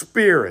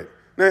spirit.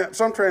 Now,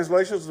 some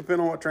translations,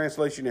 depending on what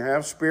translation you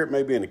have, spirit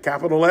may be in a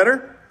capital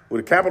letter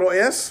with a capital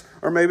S,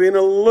 or maybe in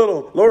a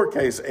little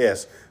lowercase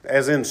s,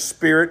 as in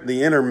spirit,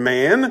 the inner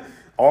man,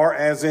 or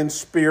as in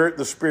spirit,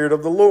 the Spirit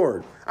of the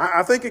Lord.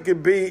 I think it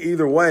could be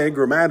either way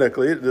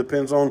grammatically. It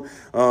depends on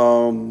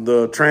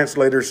the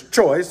translator's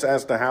choice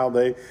as to how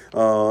they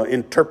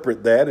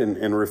interpret that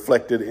and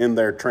reflect it in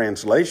their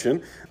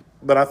translation.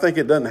 But I think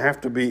it doesn't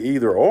have to be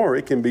either or.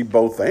 It can be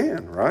both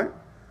and, right?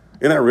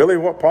 Isn't that really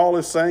what Paul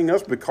is saying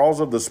us? Because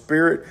of the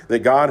Spirit that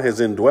God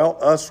has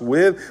indwelt us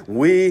with,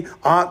 we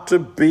ought to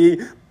be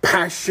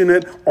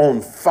passionate,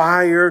 on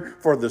fire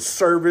for the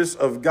service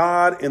of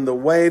God in the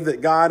way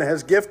that God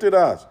has gifted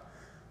us.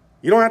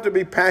 You don't have to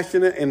be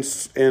passionate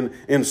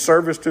in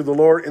service to the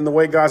Lord in the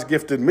way God's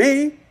gifted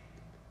me,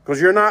 because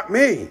you're not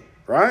me,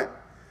 right?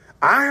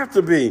 I have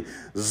to be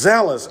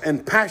zealous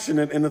and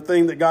passionate in the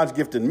thing that God's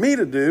gifted me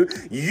to do.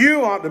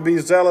 You ought to be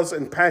zealous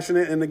and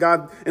passionate in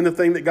the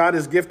thing that God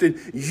has gifted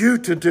you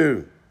to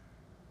do.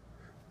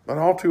 But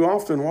all too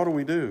often, what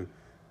do?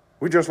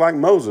 We're just like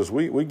Moses.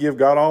 We give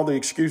God all the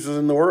excuses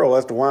in the world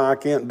as to why I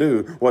can't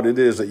do what it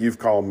is that you've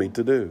called me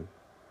to do.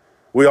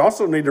 We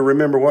also need to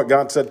remember what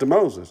God said to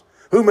Moses.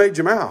 Who made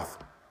your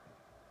mouth?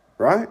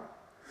 Right?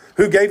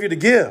 Who gave you the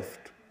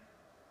gift?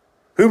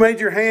 Who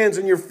made your hands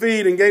and your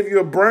feet and gave you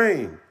a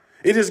brain?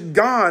 It is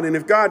God, and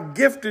if God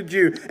gifted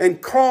you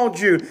and called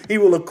you, He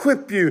will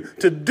equip you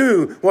to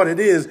do what it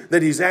is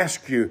that He's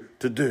asked you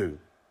to do.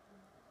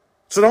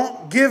 So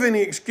don't give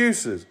any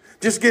excuses.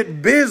 Just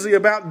get busy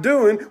about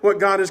doing what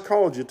God has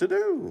called you to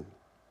do.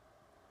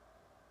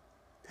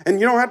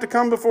 And you don't have to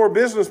come before a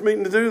business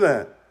meeting to do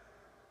that.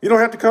 You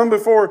don't have to come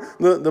before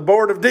the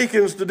board of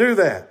deacons to do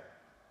that.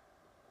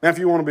 Now, if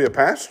you want to be a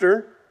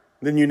pastor,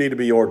 then you need to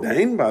be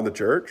ordained by the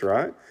church,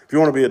 right? If you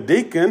want to be a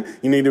deacon,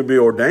 you need to be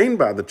ordained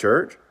by the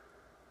church.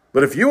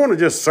 But if you want to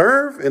just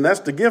serve, and that's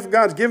the gift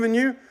God's given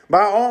you,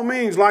 by all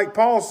means, like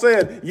Paul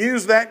said,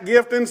 use that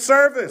gift in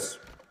service.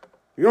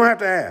 You don't have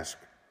to ask.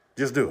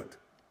 Just do it.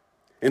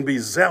 And be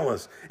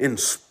zealous in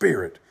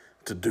spirit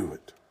to do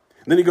it.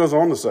 And then he goes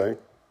on to say,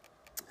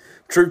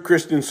 true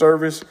Christian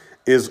service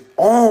is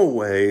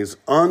always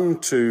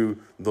unto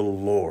the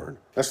Lord.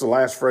 That's the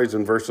last phrase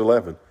in verse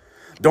 11.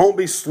 Don't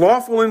be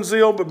slothful in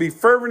zeal, but be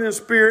fervent in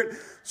spirit.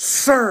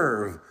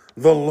 Serve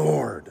the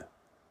Lord.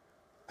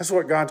 That's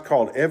what God's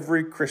called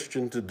every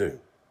Christian to do.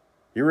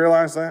 You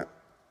realize that?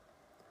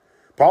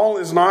 Paul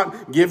is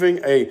not giving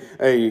a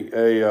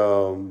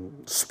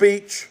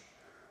speech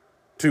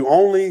to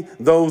only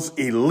those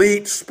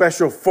elite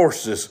special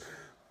forces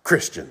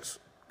Christians.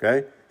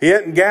 Okay? He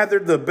hadn't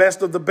gathered the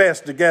best of the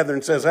best together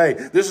and says, hey,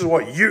 this is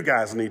what you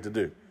guys need to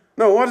do.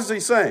 No, what is he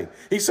saying?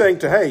 He's saying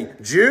to, hey,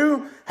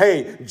 Jew,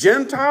 hey,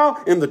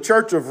 Gentile in the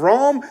church of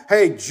Rome,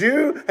 hey,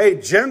 Jew, hey,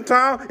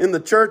 Gentile in the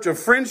church of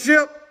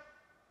friendship,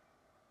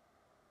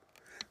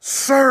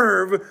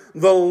 serve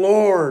the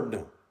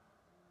Lord.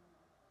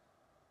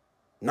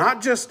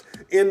 Not just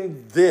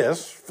in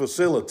this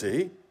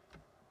facility,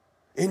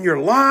 in your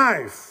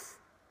life,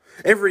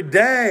 every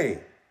day.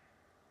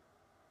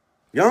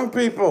 Young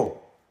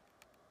people,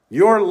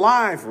 your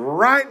life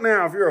right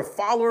now, if you're a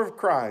follower of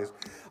Christ,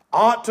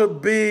 ought to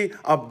be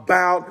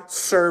about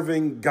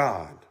serving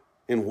God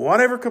in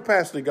whatever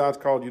capacity God's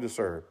called you to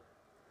serve.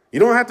 You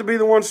don't have to be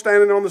the one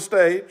standing on the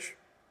stage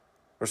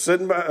or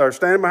standing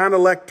behind a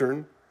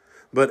lectern,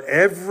 but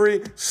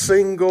every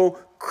single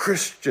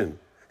Christian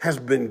has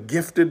been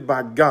gifted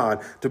by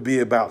God to be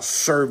about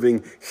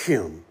serving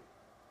Him.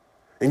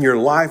 And your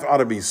life ought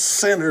to be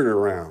centered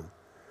around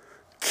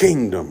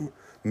kingdom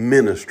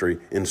ministry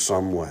in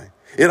some way.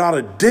 It ought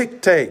to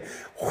dictate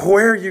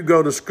where you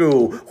go to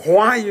school,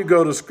 why you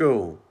go to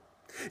school.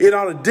 It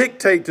ought to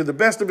dictate to the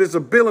best of its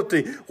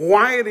ability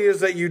why it is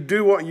that you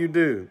do what you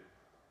do.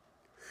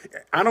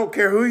 I don't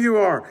care who you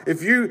are.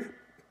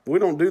 We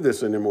don't do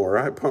this anymore,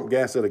 right? Pump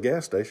gas at a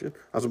gas station.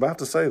 I was about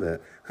to say that.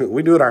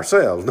 We do it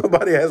ourselves.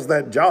 Nobody has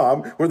that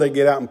job where they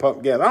get out and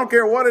pump gas. I don't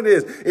care what it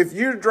is. If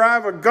you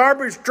drive a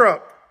garbage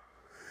truck,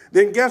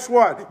 then guess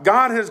what?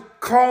 God has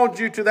called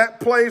you to that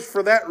place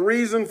for that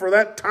reason, for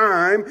that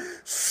time.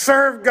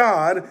 Serve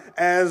God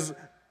as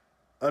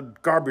a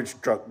garbage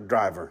truck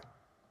driver.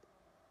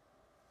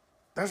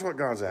 That's what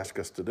God's asked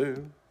us to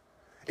do.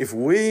 If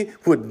we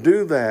would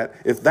do that,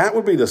 if that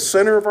would be the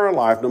center of our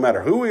life, no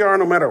matter who we are,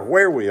 no matter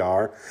where we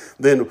are,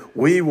 then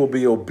we will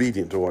be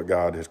obedient to what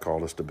God has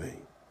called us to be.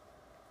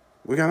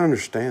 We got to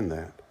understand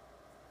that.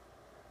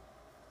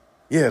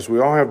 Yes, we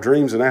all have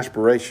dreams and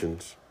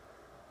aspirations.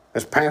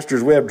 As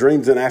pastors, we have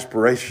dreams and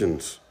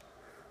aspirations.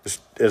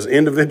 As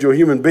individual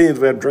human beings,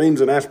 we have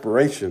dreams and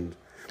aspirations.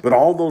 But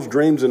all those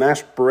dreams and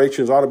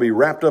aspirations ought to be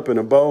wrapped up in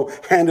a bow,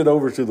 handed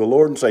over to the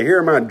Lord and say, here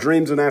are my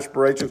dreams and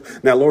aspirations.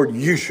 Now, Lord,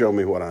 you show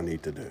me what I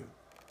need to do.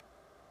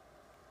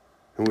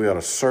 And we ought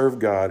to serve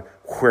God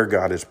where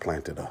God has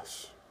planted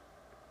us,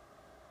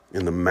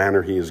 in the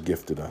manner He has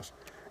gifted us.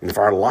 And if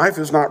our life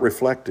is not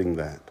reflecting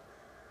that,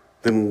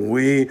 then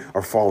we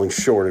are falling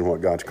short in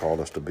what God's called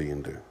us to be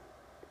and do.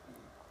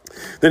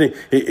 Then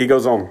he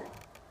goes on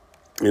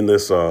in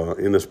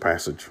this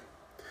passage.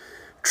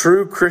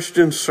 True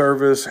Christian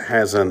service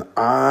has an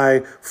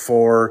eye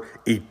for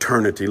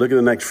eternity. Look at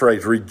the next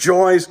phrase.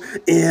 Rejoice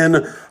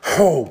in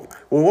hope.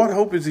 Well, what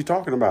hope is he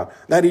talking about?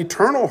 That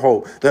eternal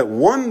hope that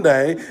one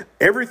day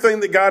everything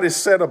that God has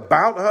said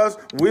about us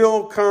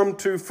will come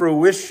to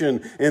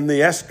fruition in the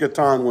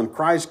eschaton when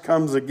Christ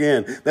comes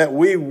again. That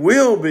we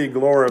will be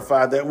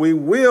glorified, that we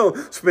will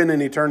spend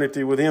an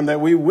eternity with Him, that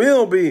we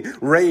will be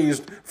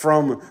raised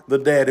from the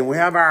dead. And we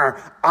have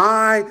our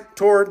eye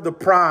toward the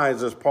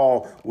prize, as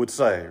Paul would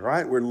say,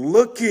 right? We're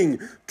looking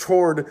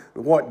toward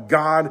what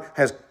God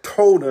has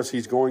told us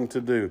He's going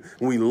to do.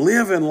 We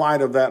live in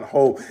light of that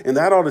hope, and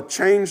that ought to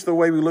change the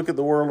way we look at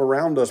the world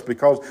around us,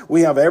 because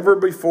we have ever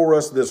before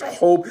us this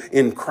hope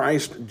in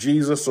Christ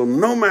Jesus. So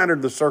no matter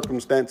the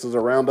circumstances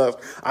around us,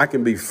 I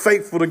can be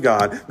faithful to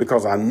God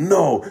because I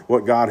know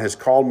what God has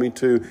called me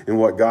to and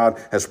what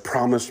God has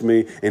promised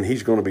me, and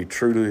He's going to be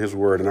true to His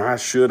word. And I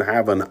should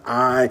have an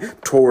eye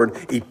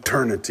toward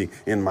eternity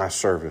in my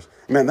service.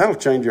 Man, that'll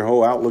change your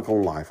whole outlook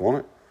on life, won't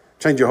it?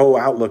 Change your whole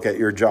outlook at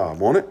your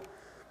job, won't it?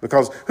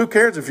 Because who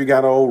cares if you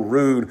got an old,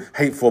 rude,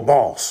 hateful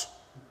boss?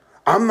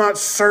 I'm not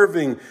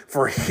serving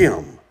for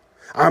him.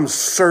 I'm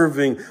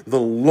serving the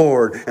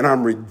Lord, and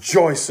I'm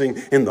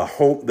rejoicing in the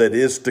hope that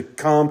is to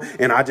come,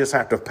 and I just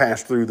have to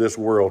pass through this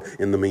world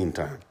in the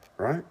meantime,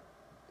 right?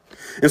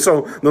 And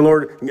so the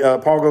Lord,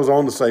 Paul goes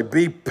on to say,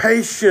 be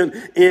patient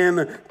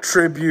in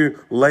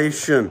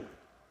tribulation.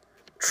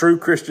 True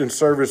Christian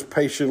service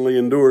patiently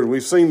endures.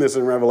 We've seen this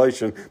in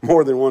Revelation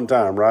more than one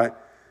time, right?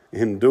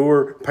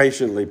 Endure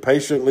patiently,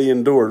 patiently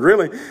endure.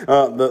 Really,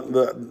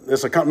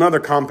 it's another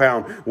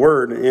compound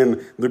word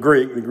in the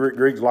Greek. The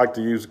Greeks like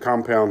to use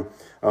compound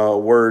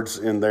words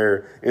in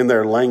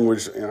their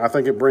language, and I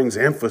think it brings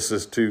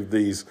emphasis to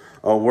these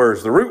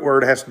words. The root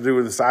word has to do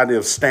with this idea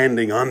of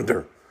standing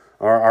under,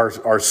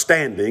 or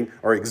standing,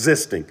 or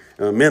existing.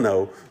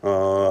 Meno,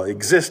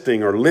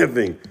 existing or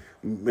living.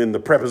 And the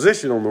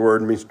preposition on the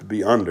word means to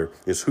be under.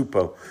 It's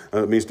hupo.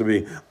 It means to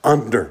be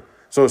under.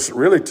 So it's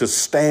really to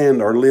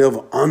stand or live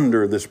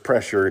under this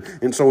pressure.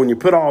 And so when you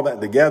put all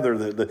that together,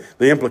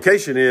 the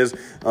implication is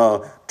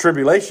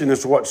tribulation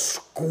is what's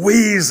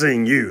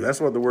squeezing you.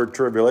 That's what the word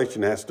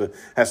tribulation has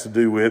to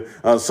do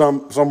with.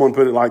 Someone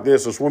put it like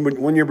this: it's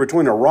when you're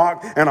between a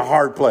rock and a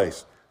hard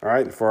place. All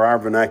right, for our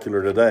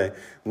vernacular today,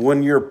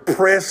 when you're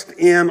pressed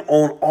in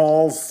on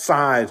all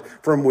sides,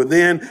 from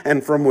within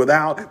and from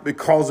without,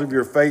 because of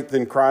your faith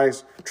in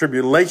Christ,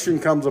 tribulation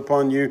comes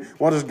upon you.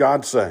 What does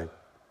God say?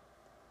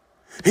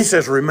 He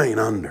says, remain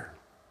under.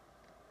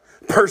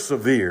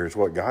 Persevere is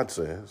what God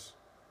says.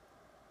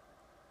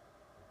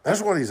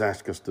 That's what he's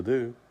asked us to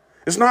do.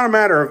 It's not a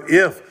matter of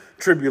if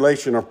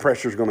tribulation or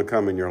pressure is going to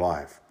come in your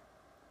life.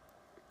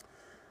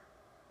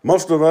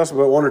 Most of us,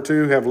 but one or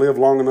two, have lived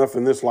long enough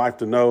in this life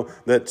to know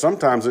that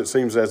sometimes it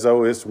seems as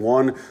though it's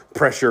one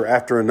pressure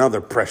after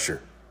another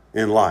pressure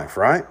in life,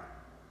 right?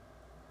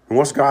 And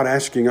what's God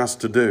asking us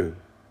to do?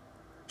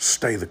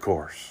 Stay the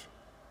course.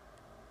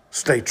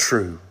 Stay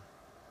true.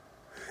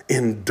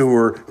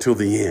 Endure till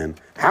the end.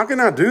 How can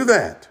I do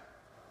that?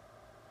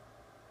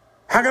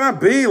 How can I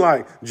be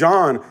like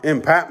John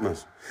in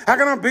Patmos? How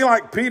can I be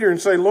like Peter and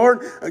say,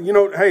 Lord,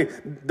 hey,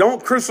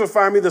 don't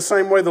crucify me the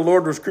same way the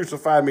Lord was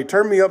crucified me.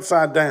 Turn me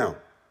upside down.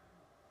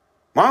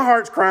 My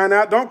heart's crying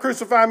out, don't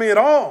crucify me at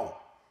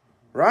all.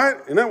 Right?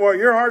 Isn't that what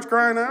your heart's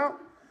crying out?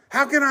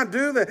 How can I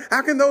do that?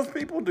 How can those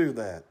people do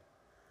that?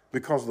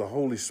 Because the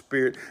Holy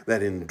Spirit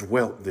that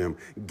indwelt them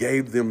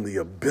gave them the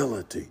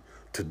ability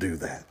to do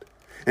that.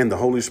 And the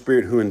Holy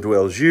Spirit who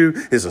indwells you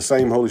is the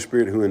same Holy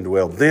Spirit who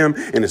indwelled them.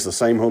 And it's the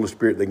same Holy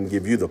Spirit that can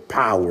give you the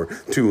power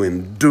to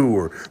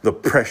endure the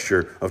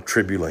pressure of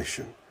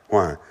tribulation.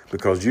 Why?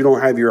 Because you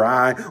don't have your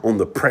eye on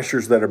the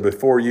pressures that are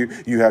before you.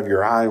 You have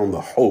your eye on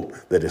the hope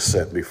that is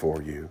set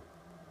before you.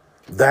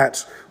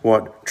 That's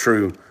what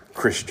true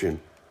Christian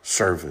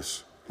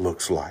service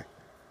looks like.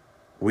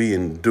 We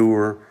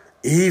endure,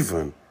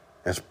 even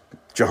as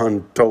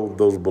John told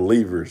those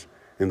believers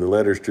in the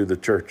letters to the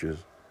churches,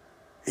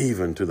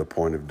 even to the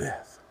point of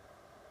death,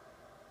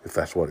 if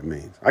that's what it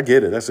means. I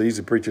get it. That's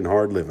easy preaching,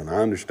 hard living. I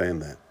understand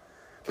that.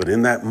 But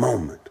in that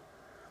moment,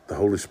 the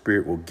Holy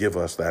Spirit will give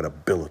us that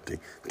ability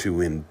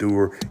to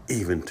endure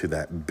even to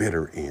that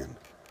bitter end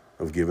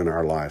of giving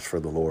our lives for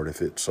the Lord,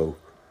 if it's so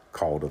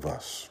called of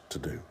us to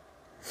do.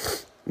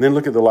 And then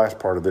look at the last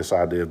part of this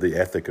idea of the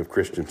ethic of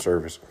Christian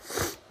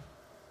service.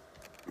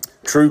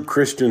 True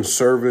Christian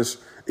service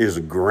is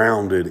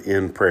grounded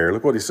in prayer.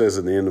 Look what he says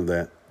at the end of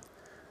that.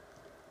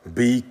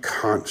 Be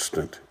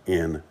constant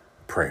in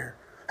prayer.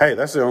 Hey,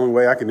 that's the only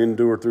way I can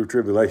endure through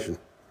tribulation,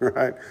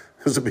 right?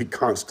 Is to be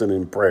constant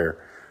in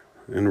prayer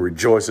and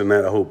rejoice in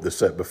that hope that's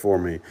set before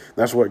me.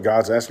 That's what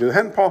God's asking.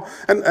 Hadn't Paul,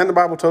 and the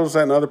Bible tells us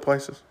that in other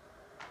places.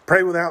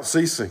 Pray without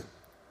ceasing,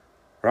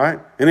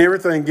 right? In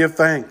everything, give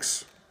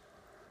thanks.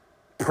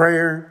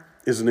 Prayer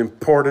is an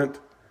important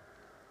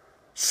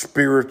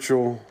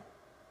spiritual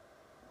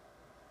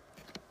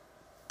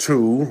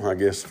tool, I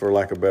guess, for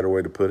lack of a better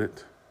way to put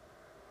it.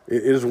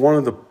 It is one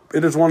of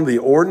the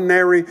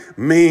ordinary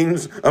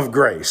means of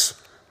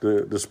grace,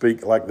 to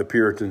speak like the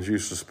Puritans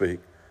used to speak.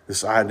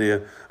 This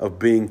idea of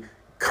being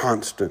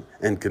constant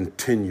and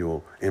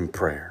continual in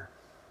prayer.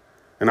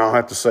 And I'll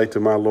have to say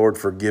to my Lord,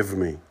 forgive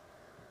me,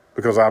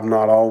 because I've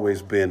not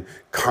always been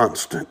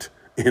constant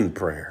in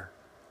prayer.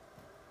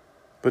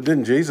 But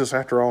didn't Jesus,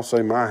 after all,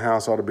 say my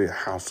house ought to be a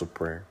house of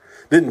prayer?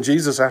 Didn't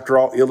Jesus, after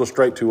all,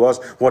 illustrate to us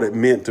what it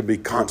meant to be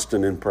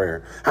constant in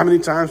prayer? How many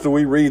times do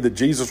we read that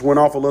Jesus went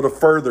off a little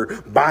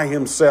further by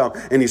himself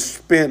and he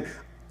spent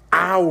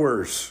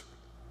hours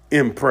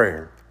in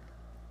prayer?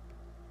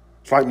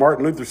 It's like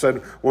Martin Luther said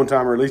one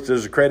time, or at least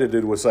as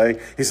accredited was saying,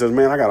 he says,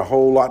 man, I got a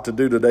whole lot to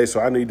do today,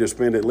 so I need to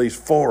spend at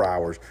least 4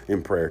 hours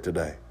in prayer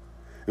today.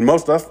 And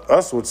most of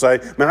us would say,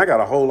 man, I got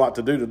a whole lot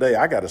to do today.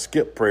 I got to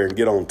skip prayer and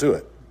get on to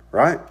it,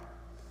 right?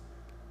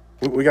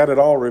 We got it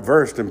all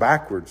reversed and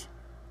backwards.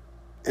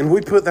 And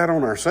we put that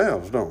on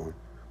ourselves, don't we?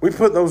 We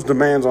put those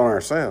demands on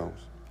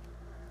ourselves.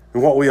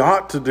 And what we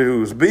ought to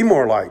do is be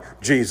more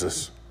like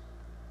Jesus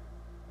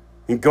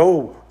and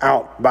go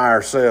out by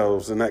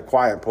ourselves in that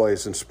quiet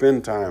place and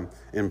spend time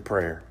in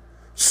prayer,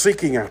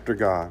 seeking after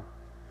God,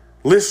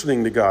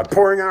 listening to God,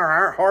 pouring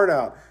our heart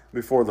out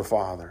before the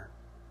Father.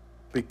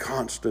 Be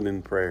constant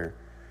in prayer.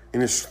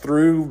 And it's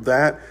through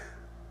that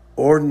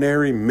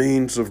ordinary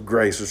means of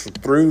grace, it's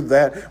through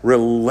that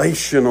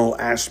relational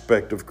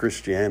aspect of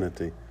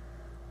Christianity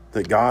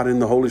that God in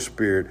the Holy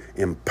Spirit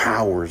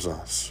empowers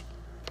us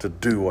to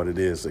do what it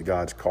is that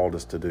God's called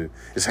us to do.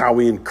 It's how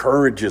he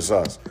encourages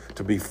us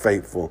to be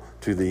faithful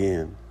to the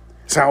end.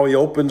 It's how he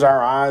opens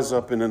our eyes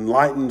up and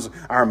enlightens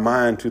our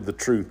mind to the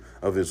truth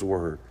of his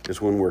word. It's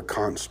when we're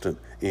constant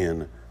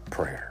in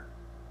prayer.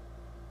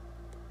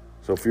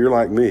 So if you're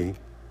like me,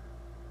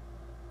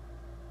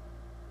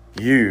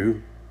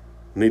 you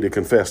need to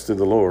confess to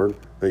the Lord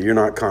that you're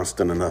not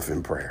constant enough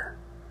in prayer.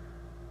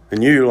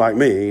 And you, like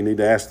me, need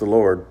to ask the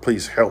Lord,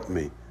 please help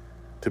me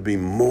to be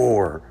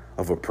more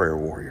of a prayer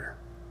warrior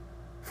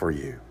for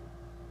you.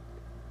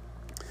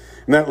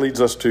 And that leads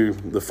us to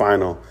the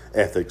final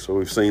ethic. So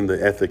we've seen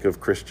the ethic of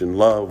Christian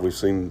love. We've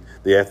seen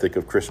the ethic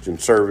of Christian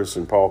service.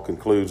 And Paul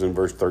concludes in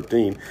verse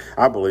 13,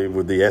 I believe,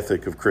 with the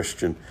ethic of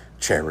Christian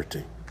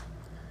charity.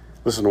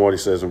 Listen to what he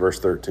says in verse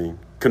 13.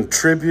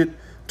 Contribute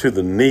to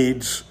the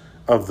needs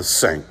of the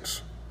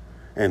saints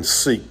and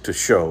seek to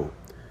show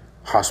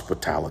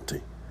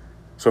hospitality.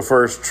 So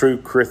first,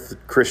 true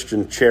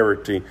Christian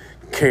charity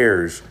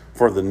cares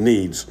for the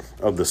needs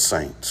of the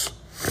saints.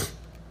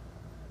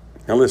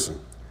 Now listen,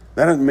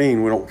 that doesn't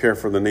mean we don't care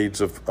for the needs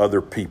of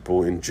other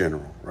people in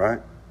general, right?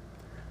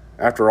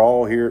 After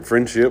all, here at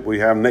Friendship, we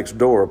have next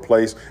door a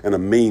place and a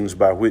means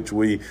by which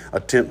we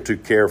attempt to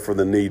care for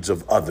the needs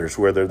of others,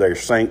 whether they're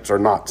saints or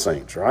not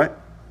saints, right?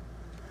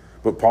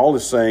 But Paul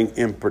is saying,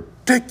 in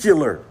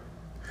particular,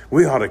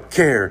 we ought to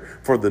care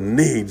for the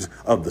needs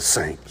of the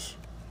saints.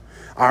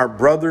 Our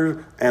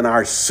brothers and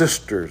our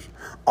sisters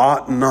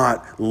ought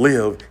not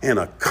live in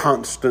a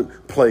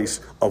constant place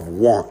of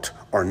want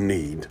or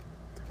need.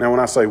 Now, when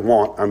I say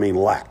want, I mean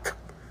lack,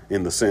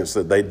 in the sense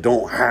that they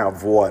don't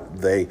have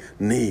what they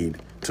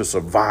need to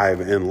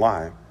survive in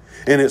life.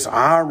 And it's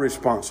our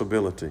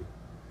responsibility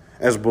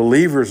as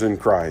believers in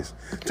Christ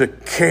to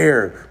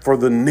care for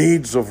the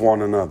needs of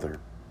one another.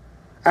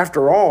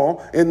 After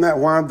all, isn't that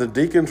why the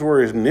deacons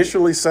were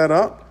initially set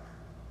up?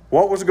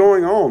 What was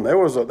going on? There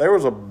was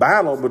a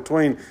battle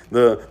between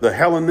the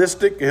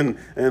Hellenistic and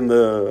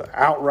the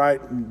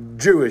outright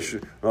Jewish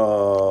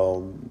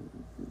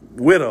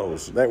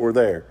widows that were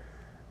there.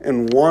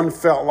 And one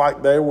felt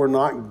like they were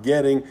not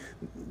getting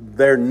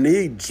their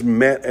needs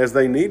met as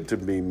they need to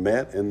be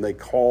met. And they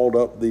called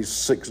up these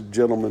 6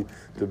 gentlemen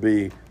to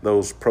be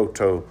those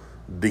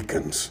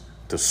proto-deacons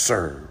to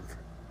serve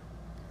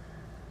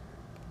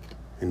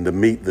and to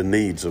meet the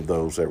needs of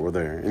those that were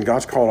there. And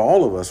God's called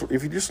all of us.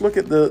 If you just look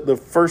at the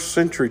first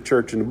century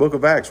church in the book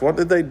of Acts, what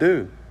did they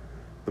do?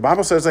 The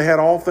Bible says they had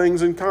all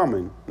things in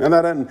common. Now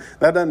that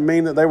doesn't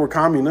mean that they were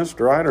communists,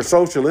 right, or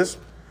socialists.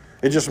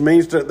 It just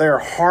means that their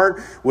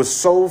heart was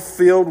so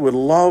filled with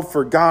love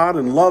for God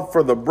and love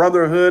for the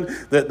brotherhood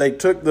that they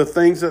took the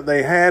things that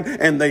they had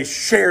and they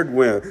shared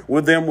with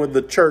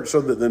the church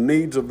so that the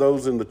needs of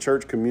those in the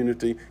church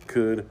community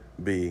could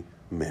be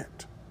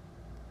met.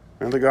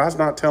 And God's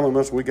not telling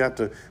us we got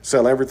to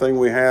sell everything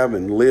we have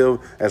and live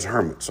as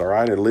hermits, all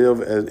right, and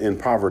live in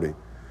poverty.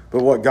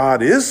 But what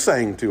God is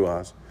saying to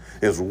us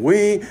is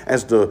we,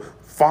 as the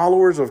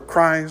followers of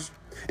Christ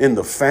in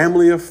the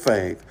family of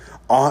faith,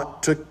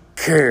 ought to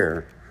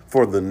care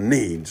for the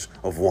needs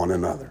of one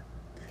another.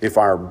 If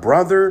our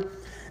brother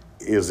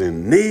is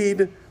in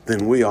need,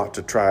 then we ought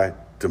to try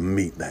to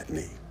meet that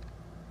need.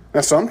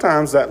 Now,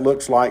 sometimes that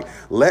looks like,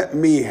 let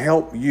me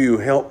help you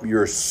help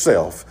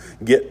yourself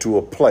get to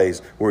a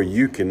place where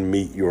you can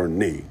meet your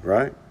need,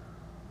 right?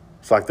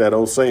 It's like that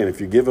old saying,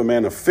 if you give a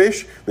man a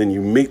fish, then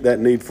you meet that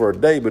need for a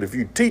day. But if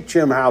you teach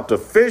him how to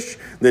fish,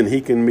 then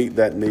he can meet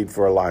that need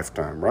for a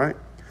lifetime, right?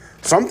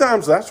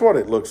 Sometimes that's what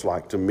it looks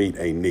like to meet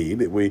a need.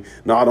 That we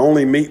not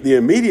only meet the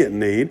immediate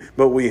need,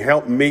 but we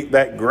help meet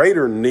that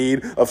greater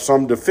need of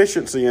some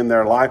deficiency in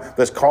their life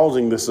that's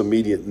causing this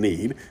immediate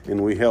need.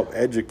 And we help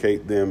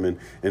educate them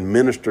and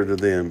minister to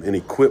them and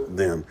equip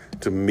them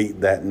to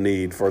meet that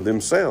need for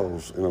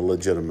themselves in a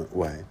legitimate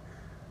way.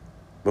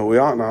 But we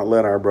ought not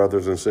let our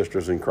brothers and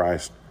sisters in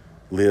Christ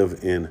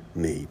live in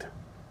need.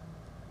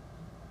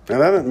 Now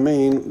that doesn't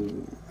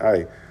mean,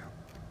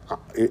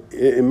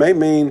 it may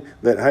mean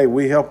that, hey,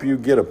 we help you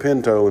get a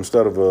Pinto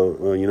instead of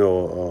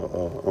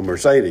a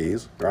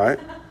Mercedes, right?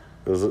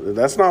 Because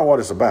that's not what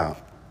it's about.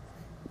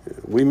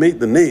 We meet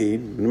the need.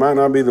 It might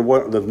not be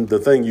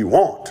the thing you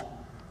want.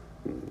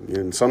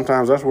 And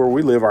sometimes that's where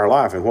we live our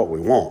life and what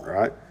we want,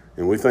 right?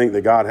 And we think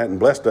that God hadn't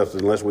blessed us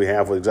unless we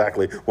have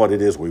exactly what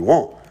it is we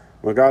want.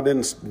 Well, God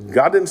didn't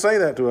say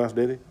that to us,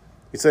 did he?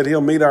 He said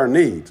he'll meet our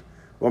needs.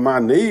 Well, my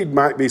need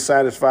might be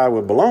satisfied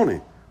with bologna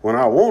when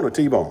I want a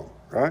T-bone,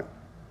 right?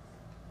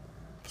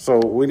 So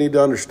we need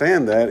to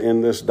understand that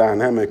in this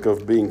dynamic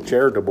of being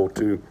charitable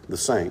to the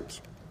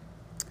saints.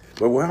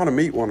 But we ought to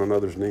meet one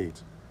another's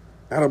needs.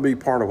 That'll be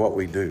part of what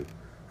we do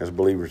as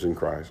believers in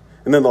Christ.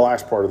 And then the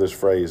last part of this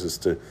phrase is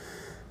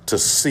to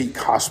seek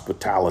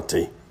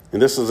hospitality.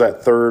 And this is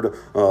that third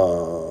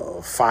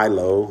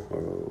philo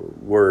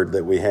word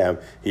that we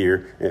have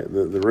here.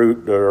 The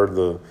root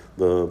or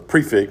the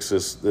prefix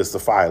is the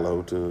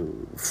philo,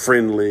 to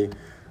friendly,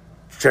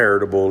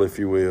 charitable, if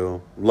you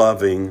will,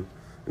 loving,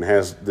 and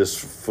has this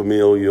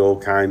familial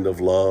kind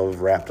of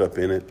love wrapped up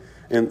in it.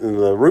 And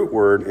the root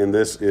word in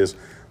this is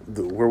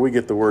where we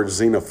get the word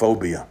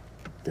xenophobia.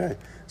 Okay,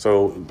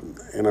 so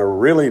in a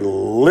really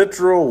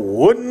literal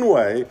wooden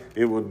way,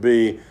 it would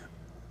be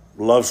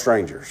love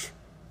strangers.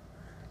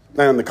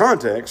 Now, in the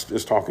context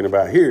is talking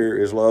about here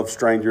is love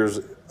strangers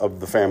of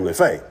the family of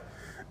faith.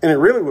 And it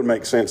really would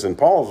make sense in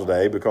Paul's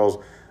day because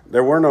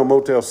there were no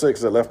Motel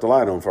 6 that left the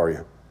light on for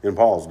you in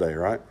Paul's day,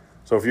 right?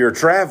 So if you're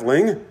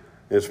traveling,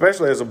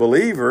 especially as a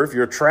believer, if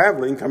you're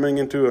traveling, coming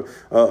into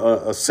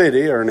a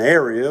city or an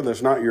area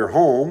that's not your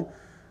home,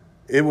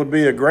 it would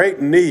be a great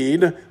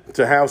need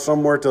to have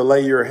somewhere to lay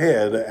your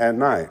head at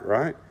night,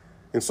 right?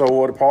 And so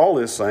what Paul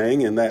is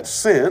saying, in that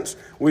sense,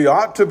 we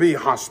ought to be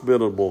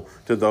hospitable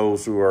to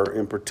those who are,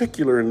 in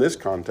particular in this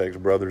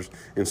context, brothers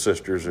and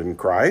sisters in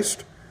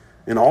Christ,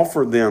 and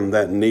offer them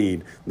that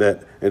need,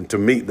 and to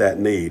meet that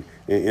need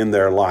in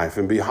their life,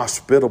 and be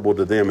hospitable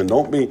to them, and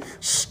don't be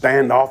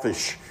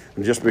standoffish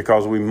just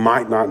because we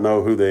might not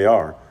know who they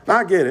are. Now,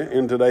 I get it.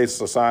 In today's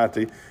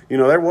society,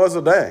 there was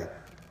a day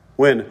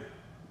when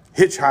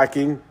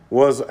hitchhiking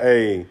was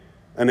an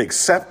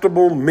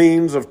acceptable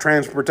means of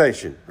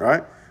transportation,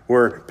 right?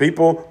 Where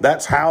people,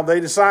 that's how they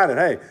decided,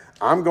 hey,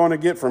 I'm going to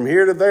get from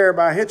here to there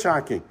by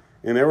hitchhiking.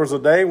 And there was a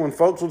day when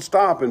folks would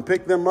stop and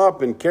pick them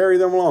up and carry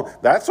them along.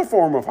 That's a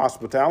form of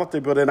hospitality.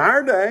 But in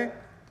our day,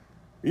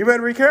 you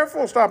better be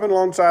careful stopping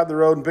alongside the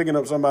road and picking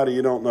up somebody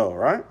you don't know,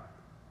 right?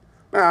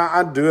 Now,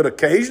 I do it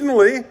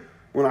occasionally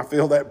when I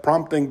feel that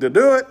prompting to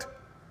do it.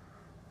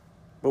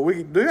 But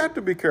we do have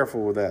to be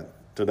careful with that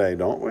today,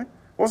 don't we?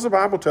 What's the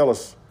Bible tell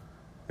us?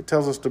 It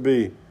tells us to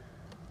be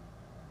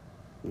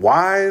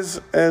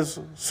wise as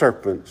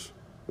serpents,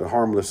 but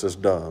harmless as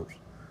doves.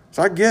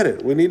 So I get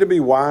it. We need to be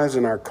wise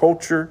in our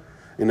culture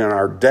and in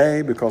our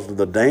day because of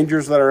the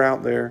dangers that are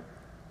out there.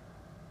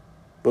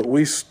 But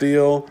we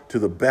still, to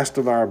the best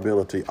of our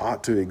ability,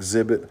 ought to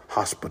exhibit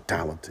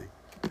hospitality.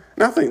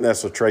 And I think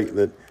that's a trait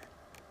that,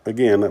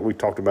 again, that we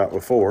talked about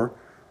before,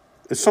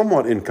 is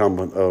somewhat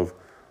incumbent of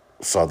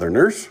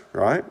Southerners,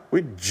 right?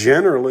 We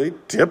generally,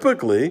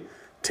 typically,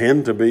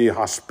 tend to be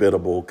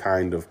hospitable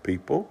kind of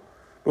people.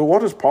 But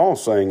what is Paul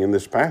saying in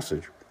this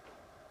passage?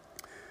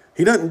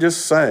 He doesn't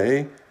just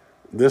say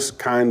this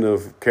kind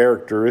of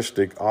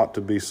characteristic ought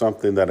to be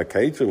something that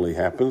occasionally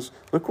happens.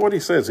 Look what he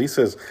says. He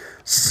says,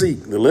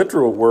 seek. The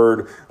literal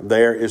word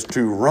there is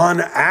to run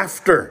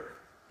after,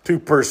 to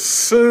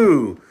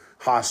pursue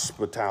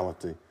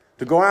hospitality,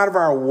 to go out of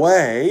our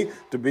way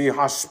to be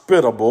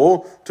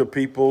hospitable to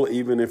people,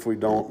 even if we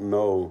don't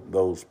know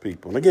those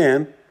people. And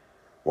again,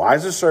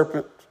 wise as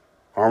serpent,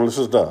 harmless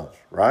as doves,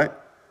 right?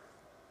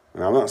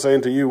 And I'm not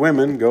saying to you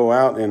women, go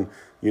out and,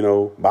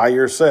 by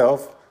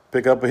yourself,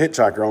 pick up a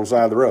hitchhiker on the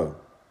side of the road.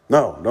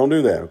 No, don't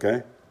do that,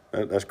 okay?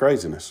 That's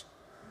craziness.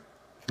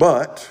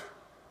 But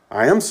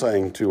I am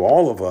saying to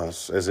all of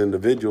us as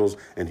individuals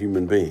and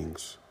human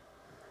beings,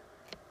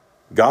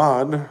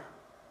 God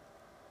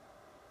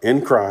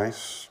in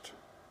Christ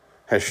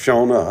has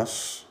shown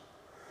us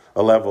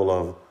a level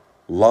of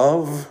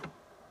love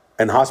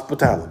and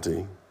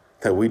hospitality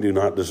that we do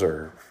not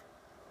deserve.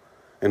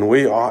 And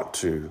we ought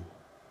to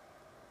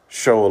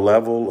show a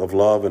level of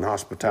love and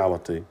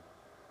hospitality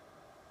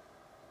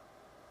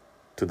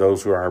to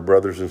those who are our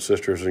brothers and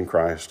sisters in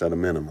Christ at a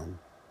minimum.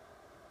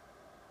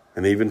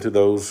 And even to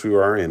those who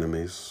are our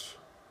enemies,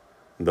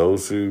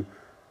 those who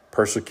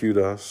persecute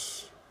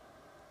us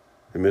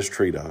and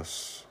mistreat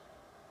us.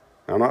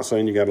 Now, I'm not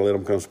saying you got to let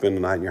them come spend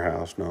the night in your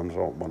house. No, that's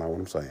not what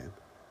I'm saying.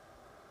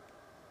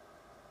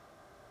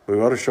 But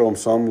we ought to show them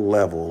some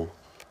level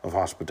of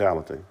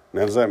hospitality.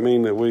 Now, does that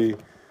mean that we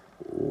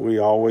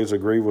always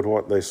agree with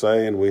what they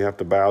say and we have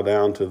to bow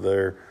down to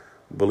their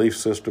belief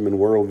system and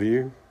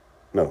worldview?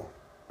 No,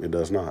 it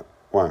does not.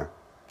 Why?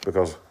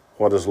 Because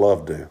what does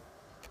love do?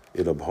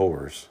 It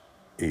abhors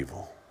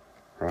evil,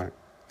 right?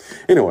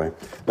 Anyway,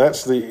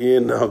 that's the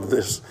end of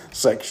this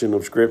section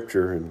of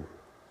Scripture. And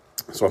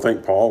so I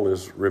think Paul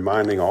is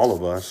reminding all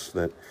of us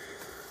that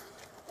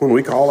when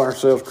we call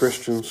ourselves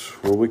Christians,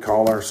 when we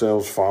call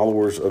ourselves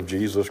followers of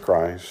Jesus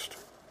Christ,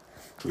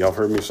 y'all have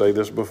heard me say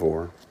this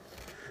before,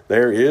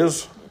 there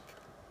is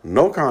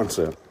no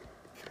concept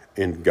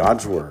in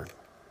God's Word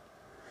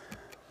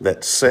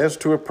that says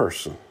to a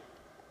person,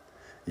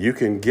 you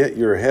can get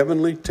your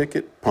heavenly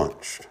ticket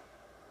punched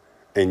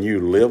and you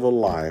live a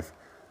life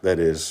that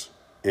is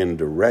in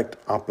direct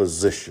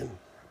opposition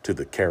to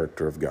the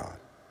character of God.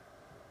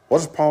 What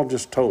has Paul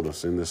just told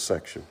us in this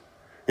section?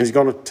 And he's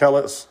going to tell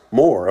us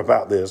more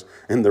about this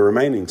in the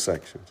remaining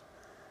sections.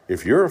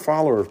 If you're a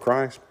follower of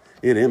Christ,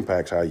 it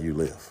impacts how you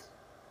live.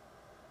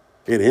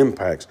 It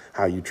impacts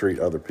how you treat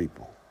other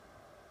people.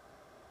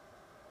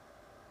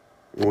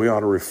 And we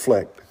ought to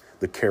reflect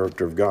the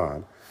character of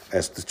God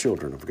as the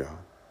children of God.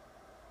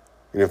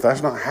 And if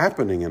that's not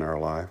happening in our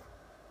life,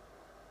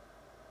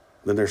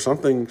 then there's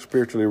something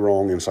spiritually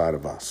wrong inside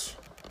of us.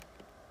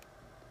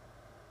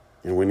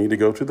 And we need to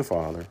go to the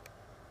Father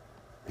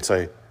and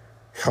say,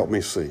 help me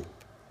see,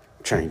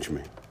 change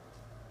me,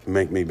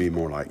 make me be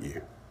more like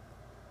you.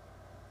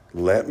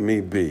 Let me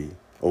be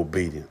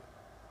obedient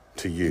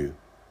to you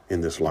in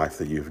this life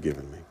that you've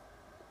given me.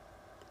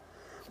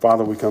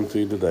 Father, we come to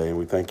you today and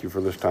we thank you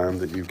for this time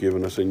that you've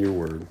given us in your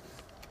word.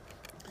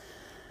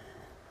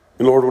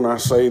 And Lord, when I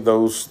say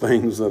those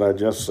things that I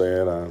just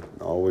said, I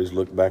always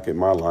look back at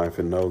my life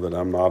and know that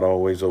I'm not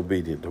always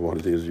obedient to what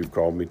it is you've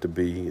called me to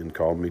be and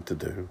called me to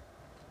do.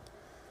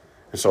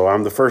 And so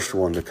I'm the first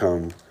one to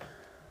come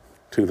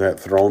to that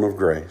throne of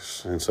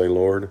grace and say,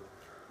 Lord,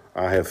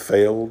 I have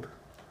failed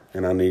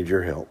and I need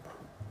your help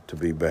to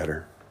be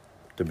better,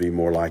 to be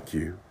more like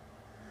you.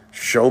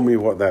 Show me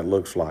what that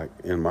looks like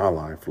in my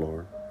life,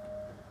 Lord.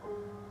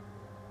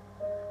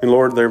 And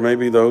Lord, there may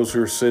be those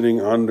who are sitting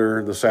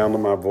under the sound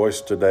of my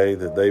voice today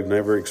that they've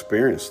never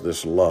experienced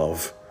this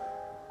love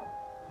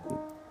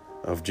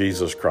of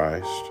Jesus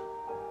Christ.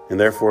 And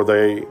therefore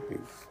they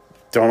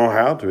don't know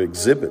how to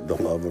exhibit the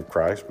love of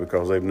Christ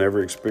because they've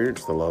never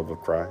experienced the love of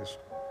Christ.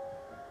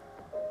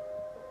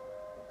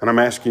 And I'm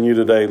asking you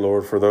today,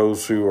 Lord, for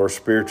those who are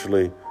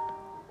spiritually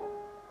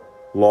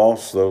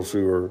lost, those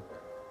who are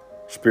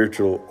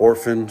spiritual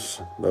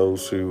orphans,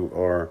 those who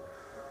are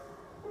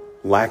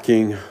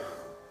lacking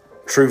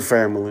true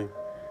family,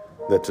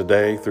 that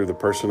today, through the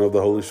person of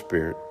the Holy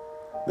Spirit,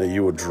 that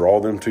you would draw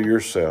them to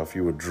yourself,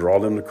 you would draw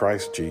them to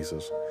Christ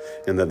Jesus,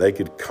 and that they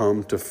could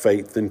come to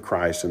faith in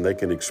Christ and they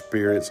can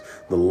experience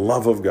the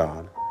love of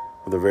God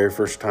for the very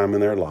first time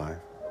in their life.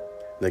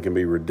 They can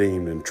be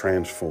redeemed and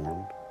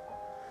transformed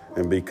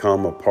and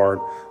become a part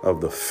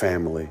of the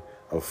family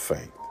of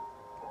faith.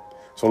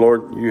 So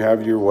Lord, you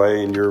have your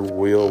way and your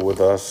will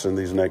with us in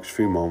these next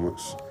few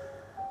moments.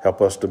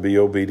 Help us to be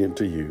obedient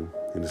to you.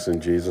 And it's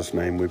in Jesus'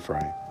 name we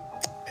pray.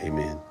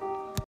 Amen.